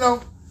you're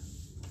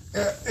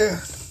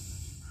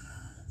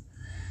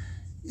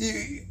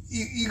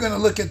going to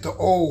look at the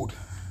old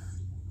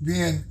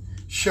being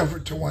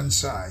shuffled to one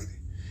side.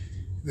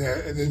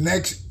 The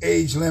next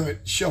age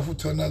limit shuffled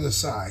to another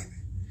side.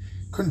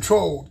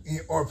 Controlled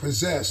or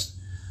possessed.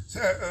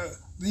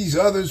 These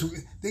others,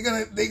 they're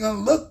gonna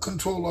look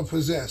controlled or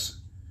possessed.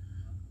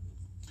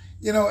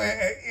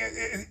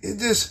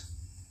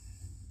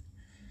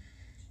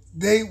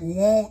 They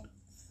won't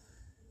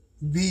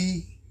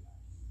be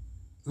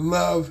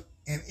love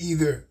in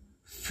either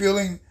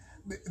feeling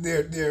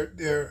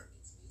their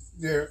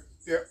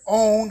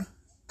own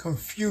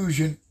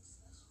confusion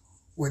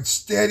with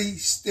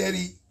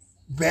steady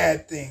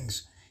bad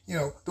things.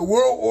 The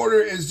world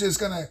order is just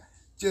gonna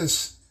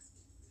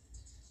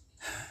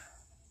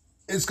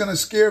it's gonna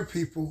scare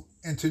people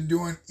into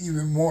doing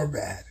even more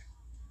bad.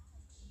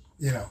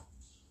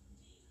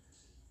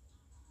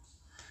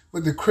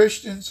 But the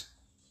Christians,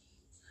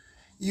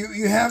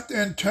 you have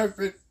to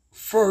interpret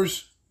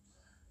first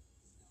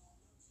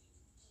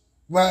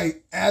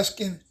by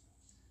asking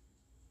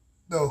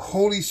the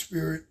Holy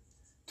Spirit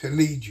to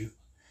lead you.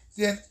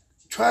 Then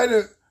try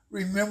to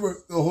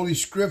remember the Holy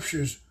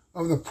Scriptures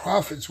of the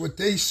prophets, what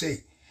they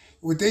say,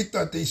 what they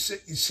thought they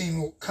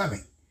seen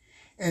coming.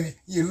 And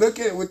you look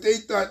at what they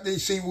thought they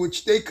seen,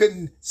 which they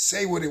couldn't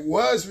say what it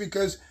was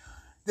because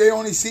they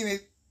only seen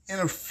it in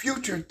a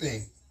future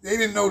thing. They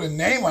didn't know the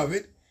name of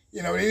it.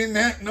 They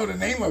didn't know the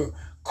name of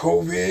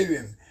COVID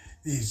and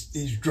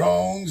these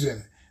drones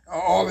and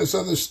all this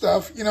other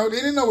stuff. They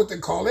didn't know what to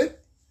call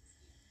it.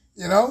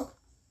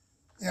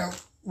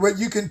 What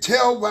you can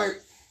tell by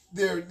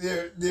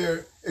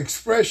their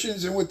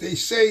expressions and what they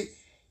say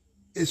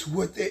is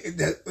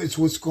it's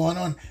what's going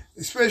on.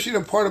 Especially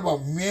the part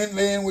about men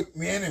laying with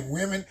men and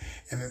women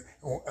and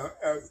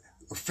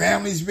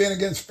families being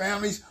against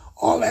families.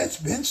 All that's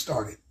been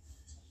started.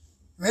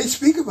 And they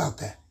speak about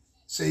that.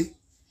 See?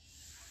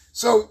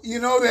 So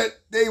that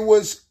they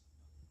was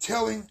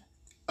telling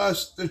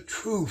us the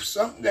truth,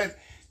 something that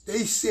they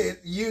said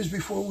years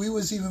before we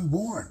was even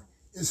born.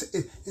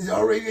 It's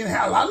already didn't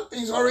happen. A lot of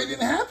things already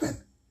didn't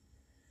happen.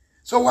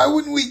 So why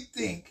wouldn't we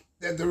think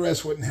that the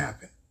rest wouldn't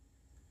happen?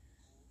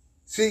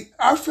 See,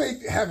 our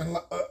faith haven't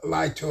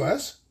lied to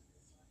us.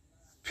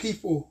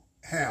 People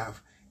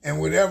have. And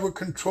whatever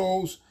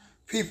controls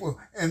people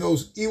and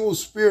those evil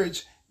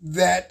spirits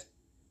that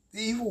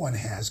the evil one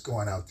has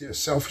going out there,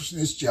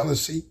 selfishness,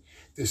 jealousy,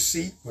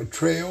 deceit,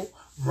 betrayal,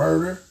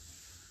 murder,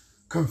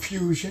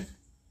 confusion,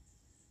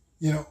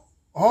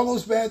 all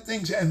those bad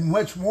things and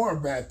much more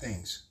bad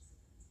things,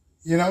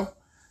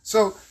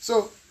 So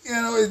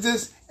it's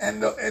just,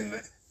 and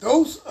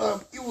those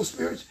evil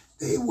spirits,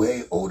 they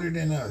way older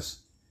than us.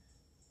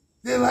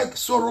 They're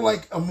sort of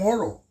like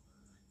immortal,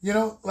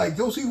 like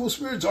those evil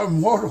spirits are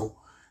mortal.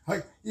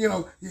 Like,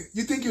 you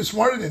think you're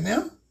smarter than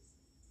them?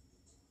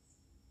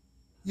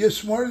 You're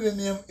smarter than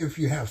them if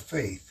you have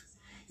faith.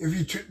 If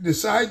you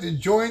decide to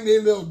join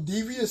their little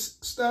devious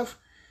stuff,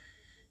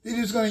 they're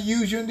just going to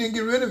use you and then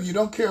get rid of you.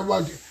 Don't care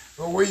about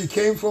where you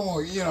came from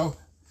or,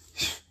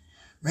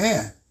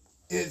 Man,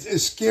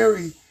 it's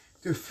scary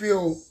to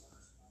feel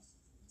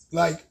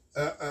like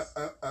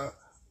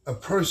a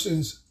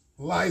person's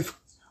life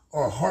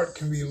or heart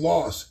can be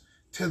lost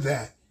to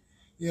that.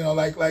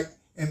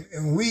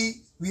 And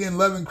we being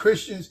loving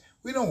Christians,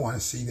 we don't want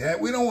to see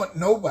that. We don't want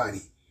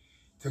nobody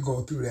to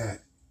go through that.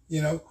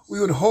 We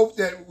would hope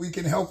that we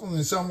can help them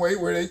in some way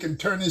where they can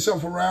turn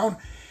themselves around.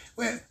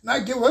 Well,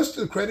 not give us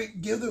the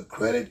credit, give the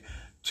credit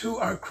to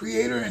our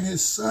Creator and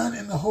His Son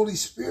and the Holy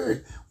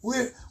Spirit.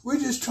 We're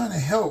just trying to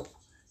help,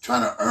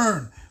 trying to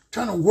earn,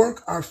 trying to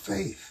work our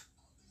faith.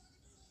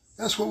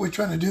 That's what we're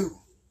trying to do.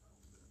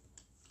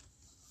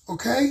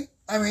 Okay?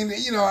 I mean,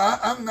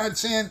 I'm not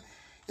saying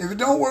if it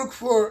don't work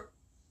for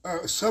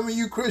some of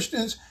you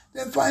Christians,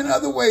 then find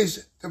other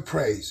ways to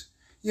praise.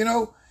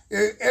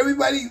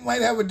 Everybody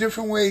might have a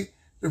different way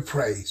to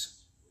praise.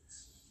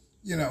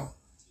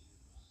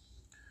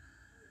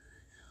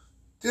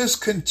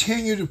 Just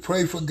continue to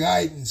pray for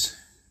guidance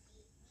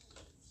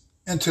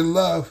and to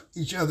love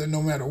each other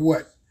no matter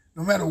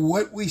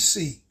what we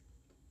see.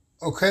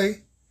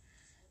 Okay?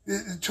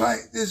 Let's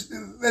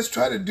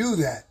try to do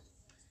that.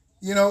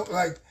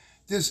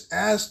 Just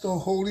ask the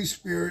Holy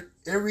Spirit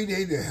every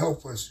day to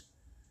help us,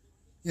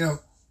 to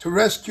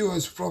rescue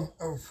us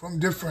from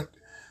different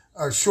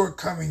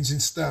shortcomings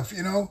and stuff,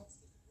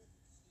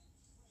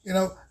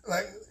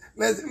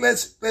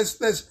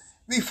 let's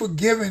be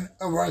forgiving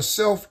of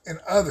ourselves and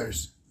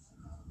others.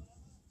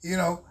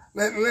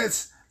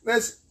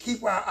 Let's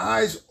keep our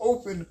eyes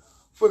open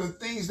for the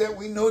things that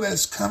we know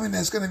that's coming,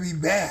 that's going to be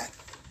bad.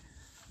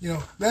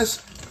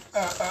 Let's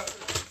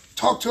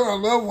talk to our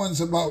loved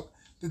ones about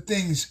the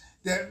things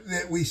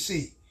that we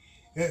see.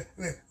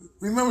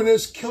 Remember,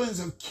 there's killings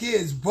of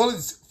kids,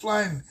 bullets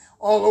flying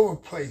all over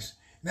the place.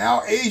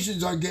 Now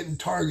Asians are getting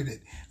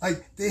targeted.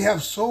 Like, they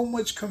have so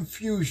much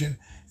confusion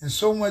and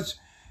so much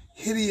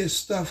hideous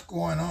stuff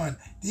going on.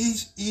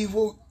 These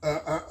evil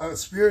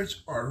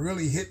spirits are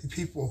really hitting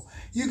people.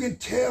 You can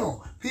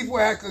tell people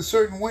act a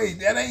certain way.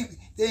 They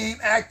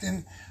ain't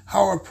acting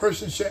how a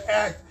person should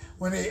act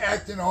when they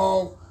acting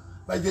all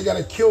like they got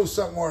to kill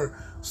something or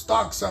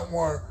stalk something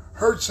or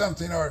hurt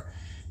something,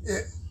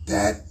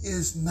 that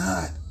is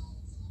not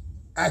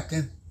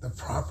acting the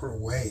proper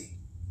way.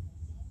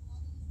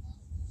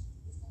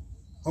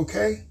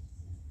 Okay?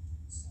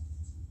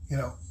 You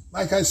know,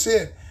 like I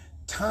said,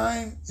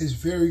 time is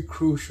very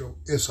crucial.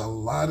 It's a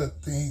lot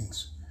of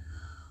things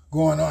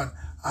going on.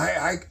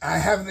 I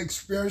haven't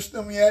experienced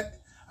them yet.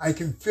 I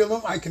can feel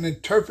them. I can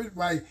interpret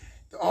by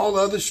all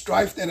the other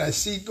strife that I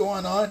see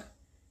going on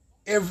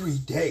every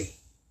day.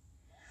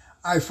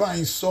 I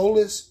find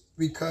solace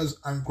because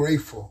I'm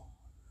grateful.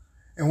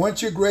 And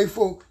once you're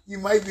grateful, you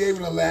might be able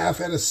to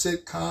laugh at a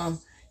sitcom.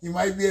 You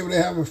might be able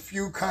to have a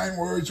few kind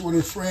words with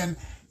a friend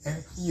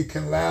and you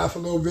can laugh a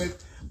little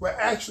bit. But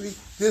actually,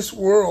 this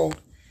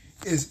world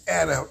is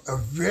at a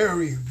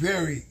very,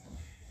 very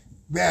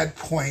bad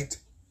point.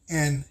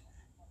 And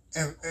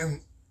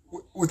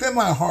within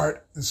my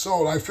heart and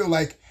soul, I feel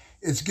like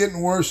it's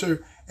getting worse. And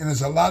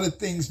there's a lot of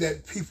things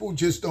that people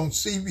just don't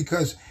see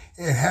because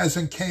it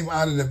hasn't came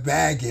out of the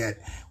bag yet.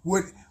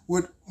 What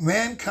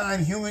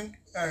mankind,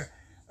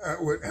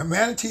 what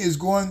humanity is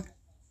going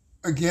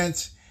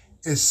against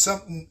is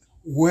something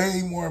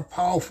way more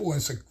powerful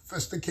and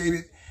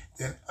sophisticated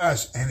than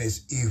us, and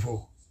it's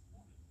evil.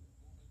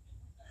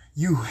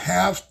 You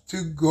have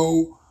to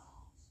go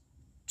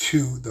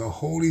to the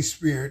Holy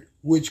Spirit,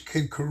 which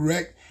can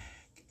correct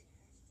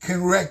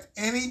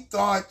any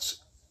thoughts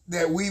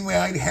that we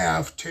might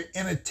have to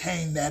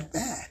entertain that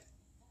bad.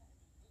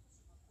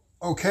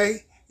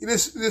 Okay?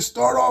 Let's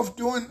start off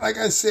doing, like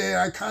I said,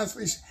 I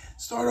constantly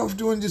start off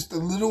doing just the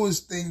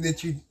littlest thing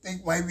that you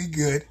think might be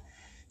good.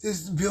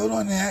 Just build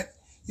on that.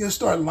 You'll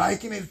start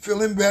liking it,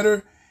 feeling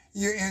better.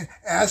 You're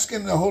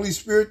asking the Holy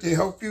Spirit to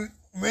help you.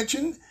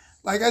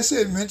 Like I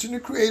said, mention the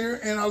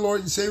Creator and our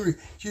Lord and Savior,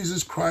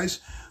 Jesus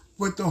Christ.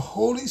 But the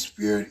Holy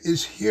Spirit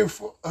is here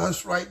for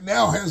us right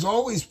now, has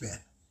always been.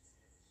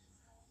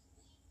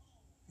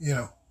 You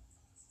know,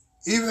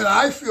 even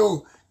I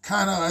feel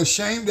kind of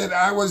ashamed that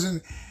I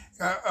wasn't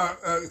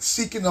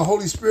seeking the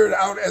Holy Spirit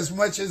out as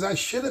much as I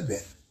should have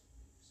been.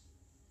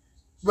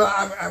 But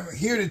I'm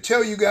here to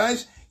tell you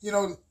guys, you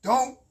know,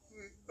 don't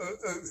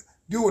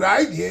do what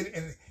I did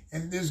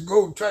and just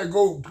try to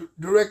go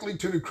directly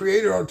to the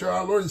Creator or to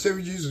our Lord and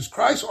Savior Jesus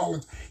Christ.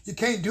 You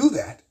can't do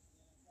that.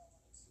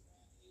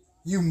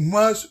 You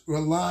must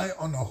rely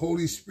on the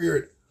Holy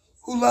Spirit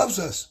who loves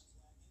us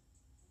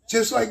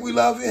just like we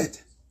love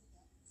it.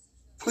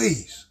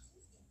 Please.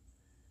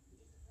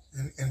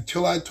 And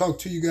until I talk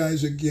to you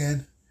guys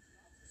again,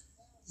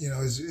 you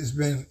know,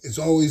 it's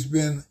always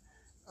been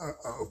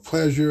a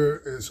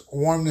pleasure. It's a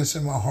warmness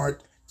in my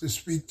heart to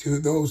speak to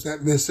those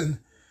that listen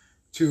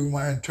to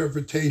my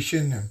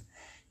interpretation and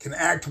can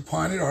act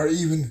upon it or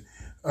even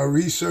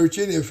research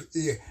it. If,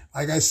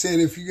 like I said,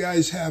 if you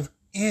guys have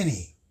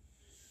any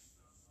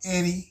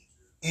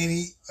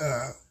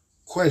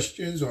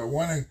questions or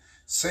want to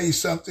say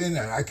something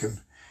that I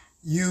can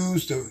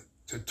use to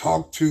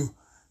talk to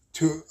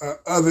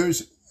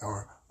others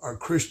or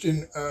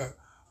Christian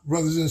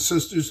brothers and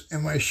sisters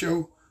in my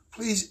show,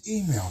 please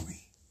email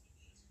me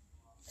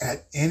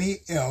at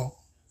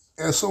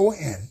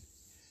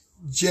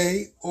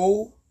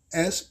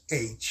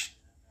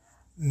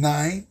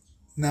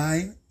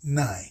NELSONJOSH999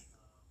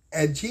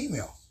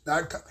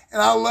 and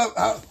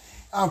I'll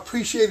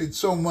appreciate it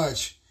so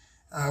much.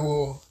 I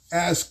will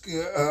ask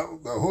the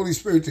Holy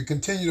Spirit to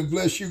continue to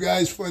bless you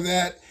guys for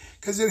that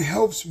because it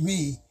helps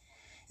me.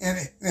 And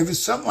if it's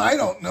something I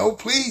don't know,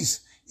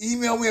 please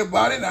email me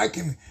about it. I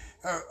can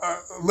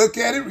look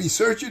at it,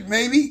 research it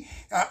maybe,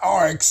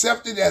 or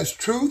accept it as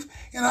truth,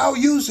 and I'll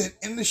use it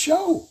in the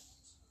show.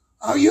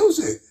 I'll use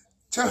it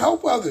to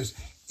help others.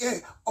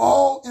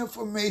 All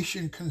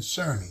information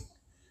concerning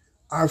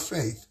our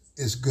faith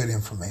is good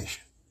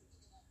information.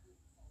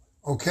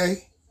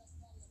 Okay?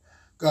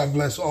 God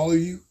bless all of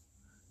you.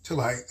 Till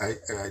I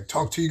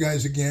talk to you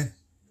guys again.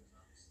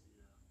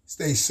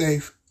 Stay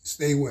safe,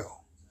 stay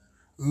well.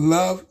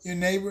 Love your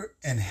neighbor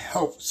and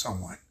help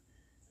someone.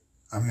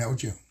 I'm Nell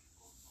June.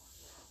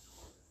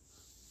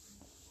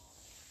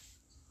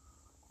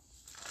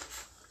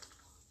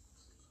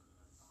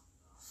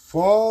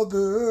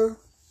 Father,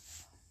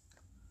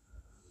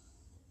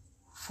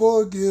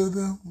 forgive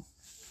them.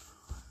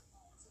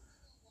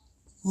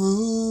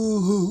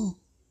 Ooh,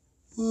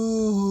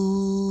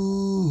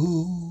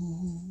 ooh.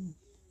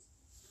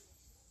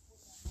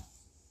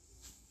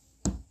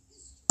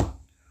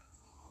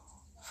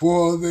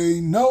 For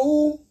they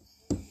know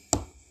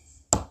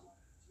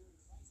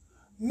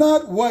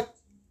not what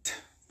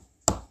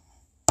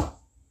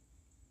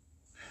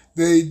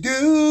they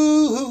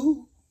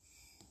do.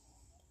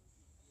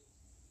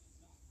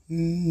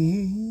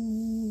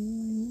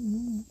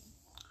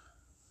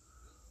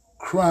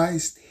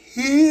 Christ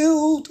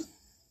healed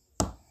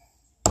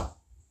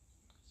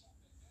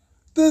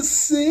the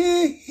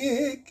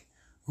sick,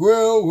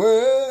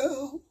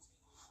 well,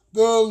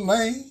 the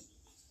lame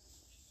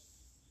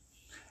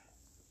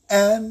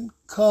and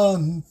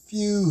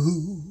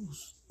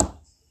confused,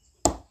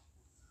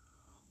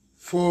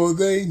 for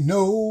they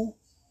know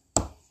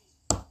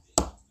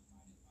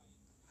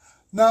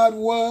not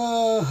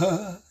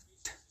what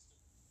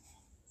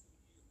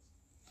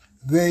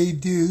they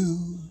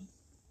do.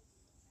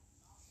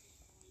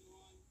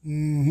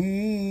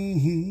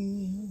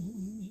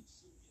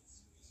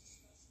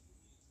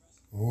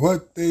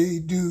 What they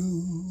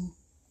do.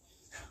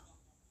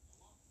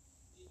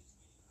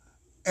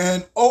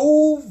 And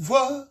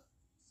over,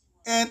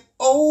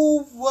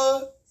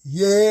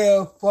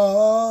 yeah,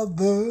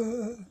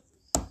 Father,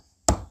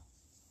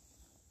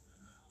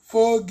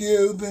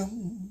 forgive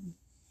them.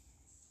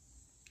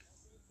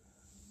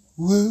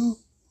 Woo,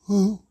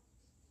 woo,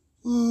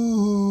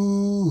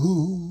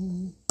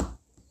 woo.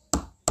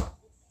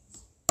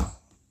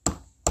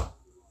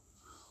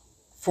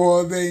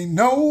 For they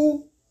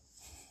know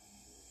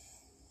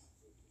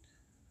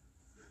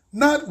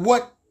not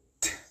what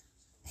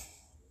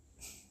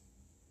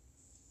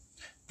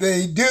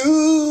they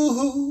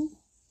do.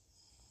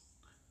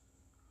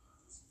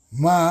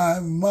 My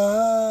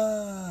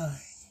mind.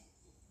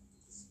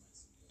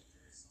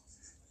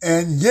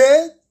 And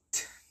yet,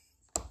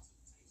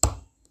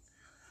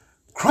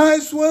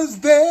 Christ was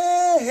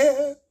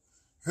there,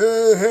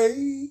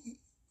 hey,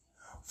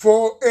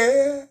 for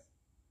every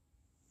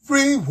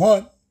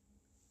one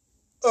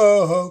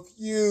of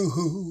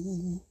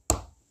you.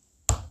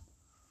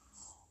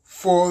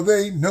 For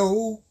they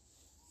know,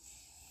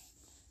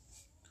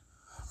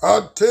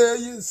 I'll tell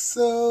you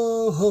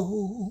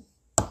so.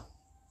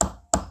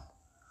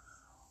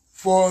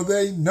 For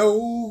they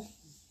know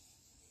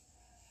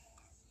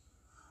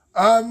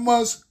I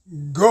must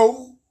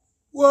go,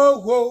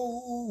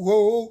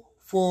 whoa,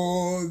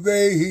 for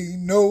they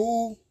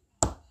know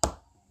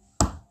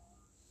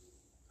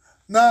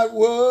not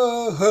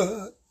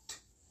what,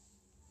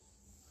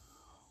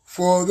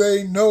 for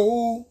they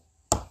know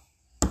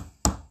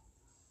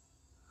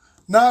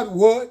not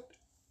what,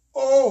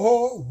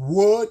 or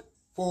what,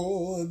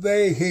 for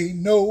they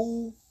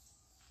know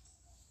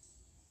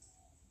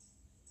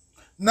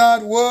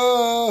not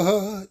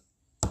what,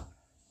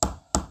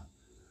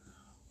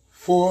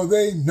 for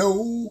they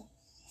know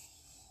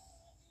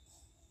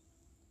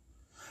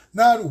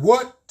not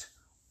what,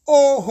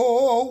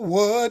 or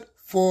what,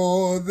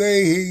 for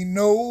they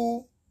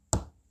know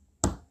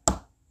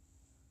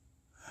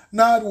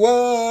not what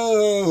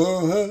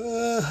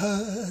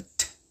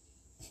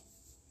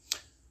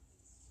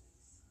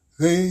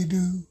they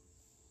do.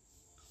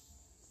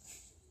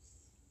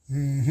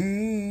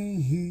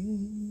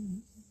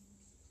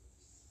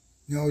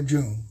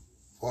 June,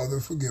 Father,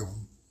 forgive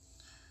them.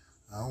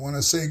 I want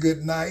to say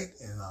good night,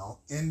 and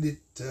I'll end it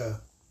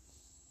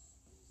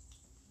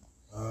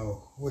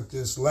with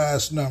this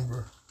last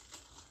number,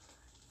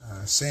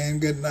 saying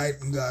good night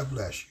and God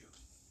bless you.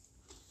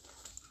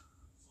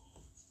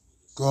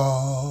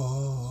 God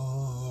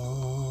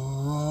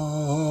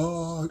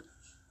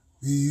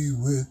be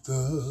with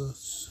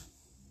us.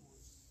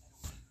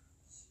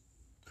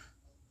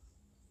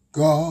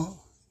 God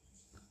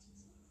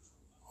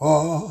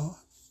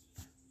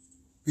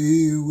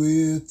be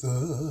with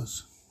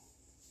us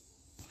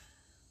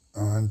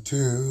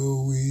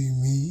until we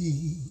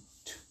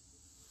meet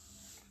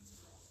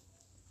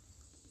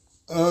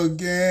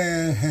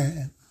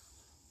again.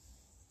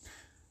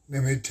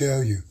 Let me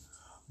tell you,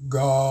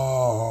 God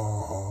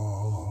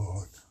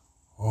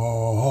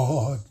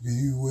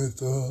be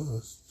with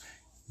us.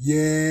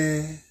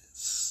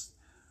 Yes,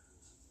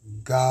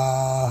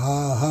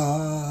 God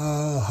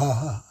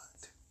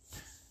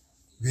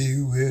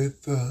be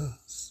with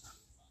us.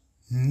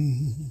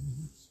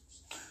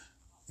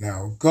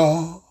 Now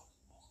God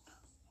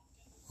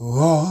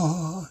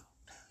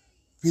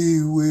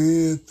be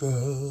with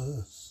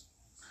us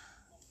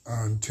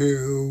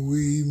until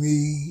we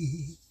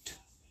meet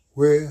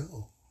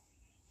well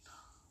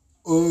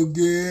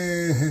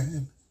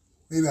again.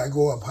 Maybe I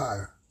go up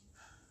higher.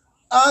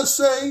 I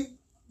say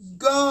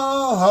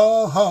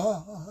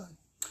God,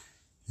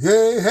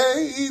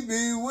 hey,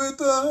 be with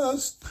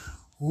us.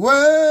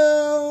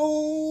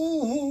 Well,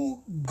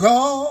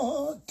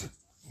 God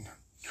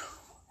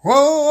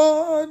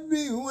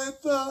be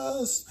with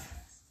us.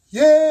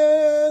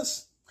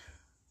 Yes.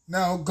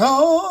 Now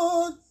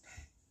God,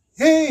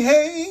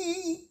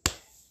 hey,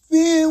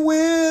 be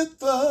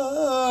with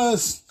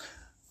us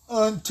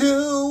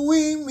until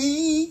we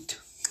meet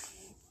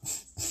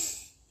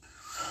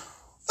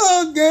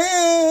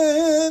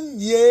again.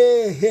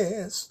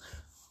 Yes.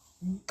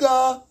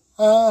 God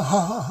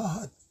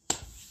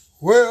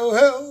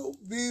will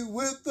be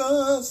with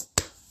us.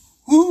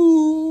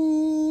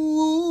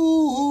 Ooh,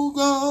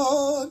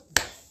 God,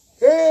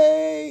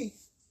 hey,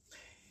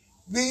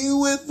 be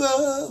with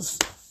us.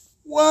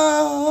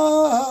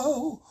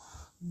 Wow,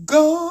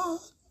 God,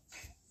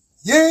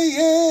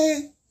 yeah,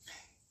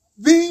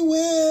 be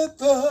with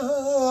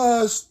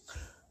us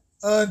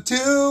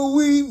until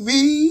we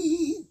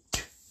meet,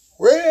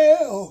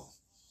 well,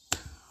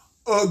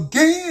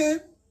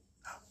 again.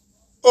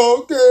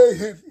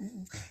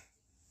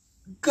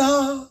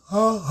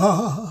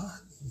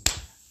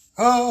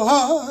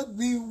 God,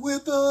 be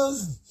with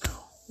us.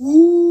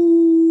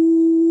 Ooh,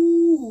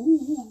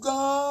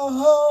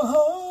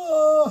 God,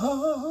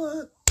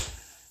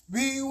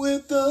 be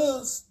with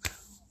us.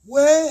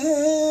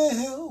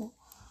 Well,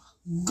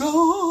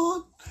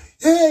 God,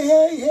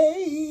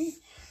 hey,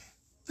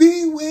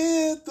 be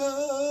with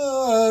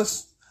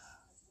us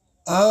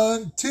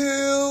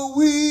until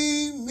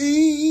we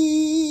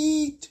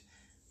meet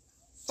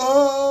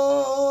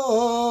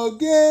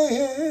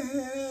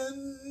again.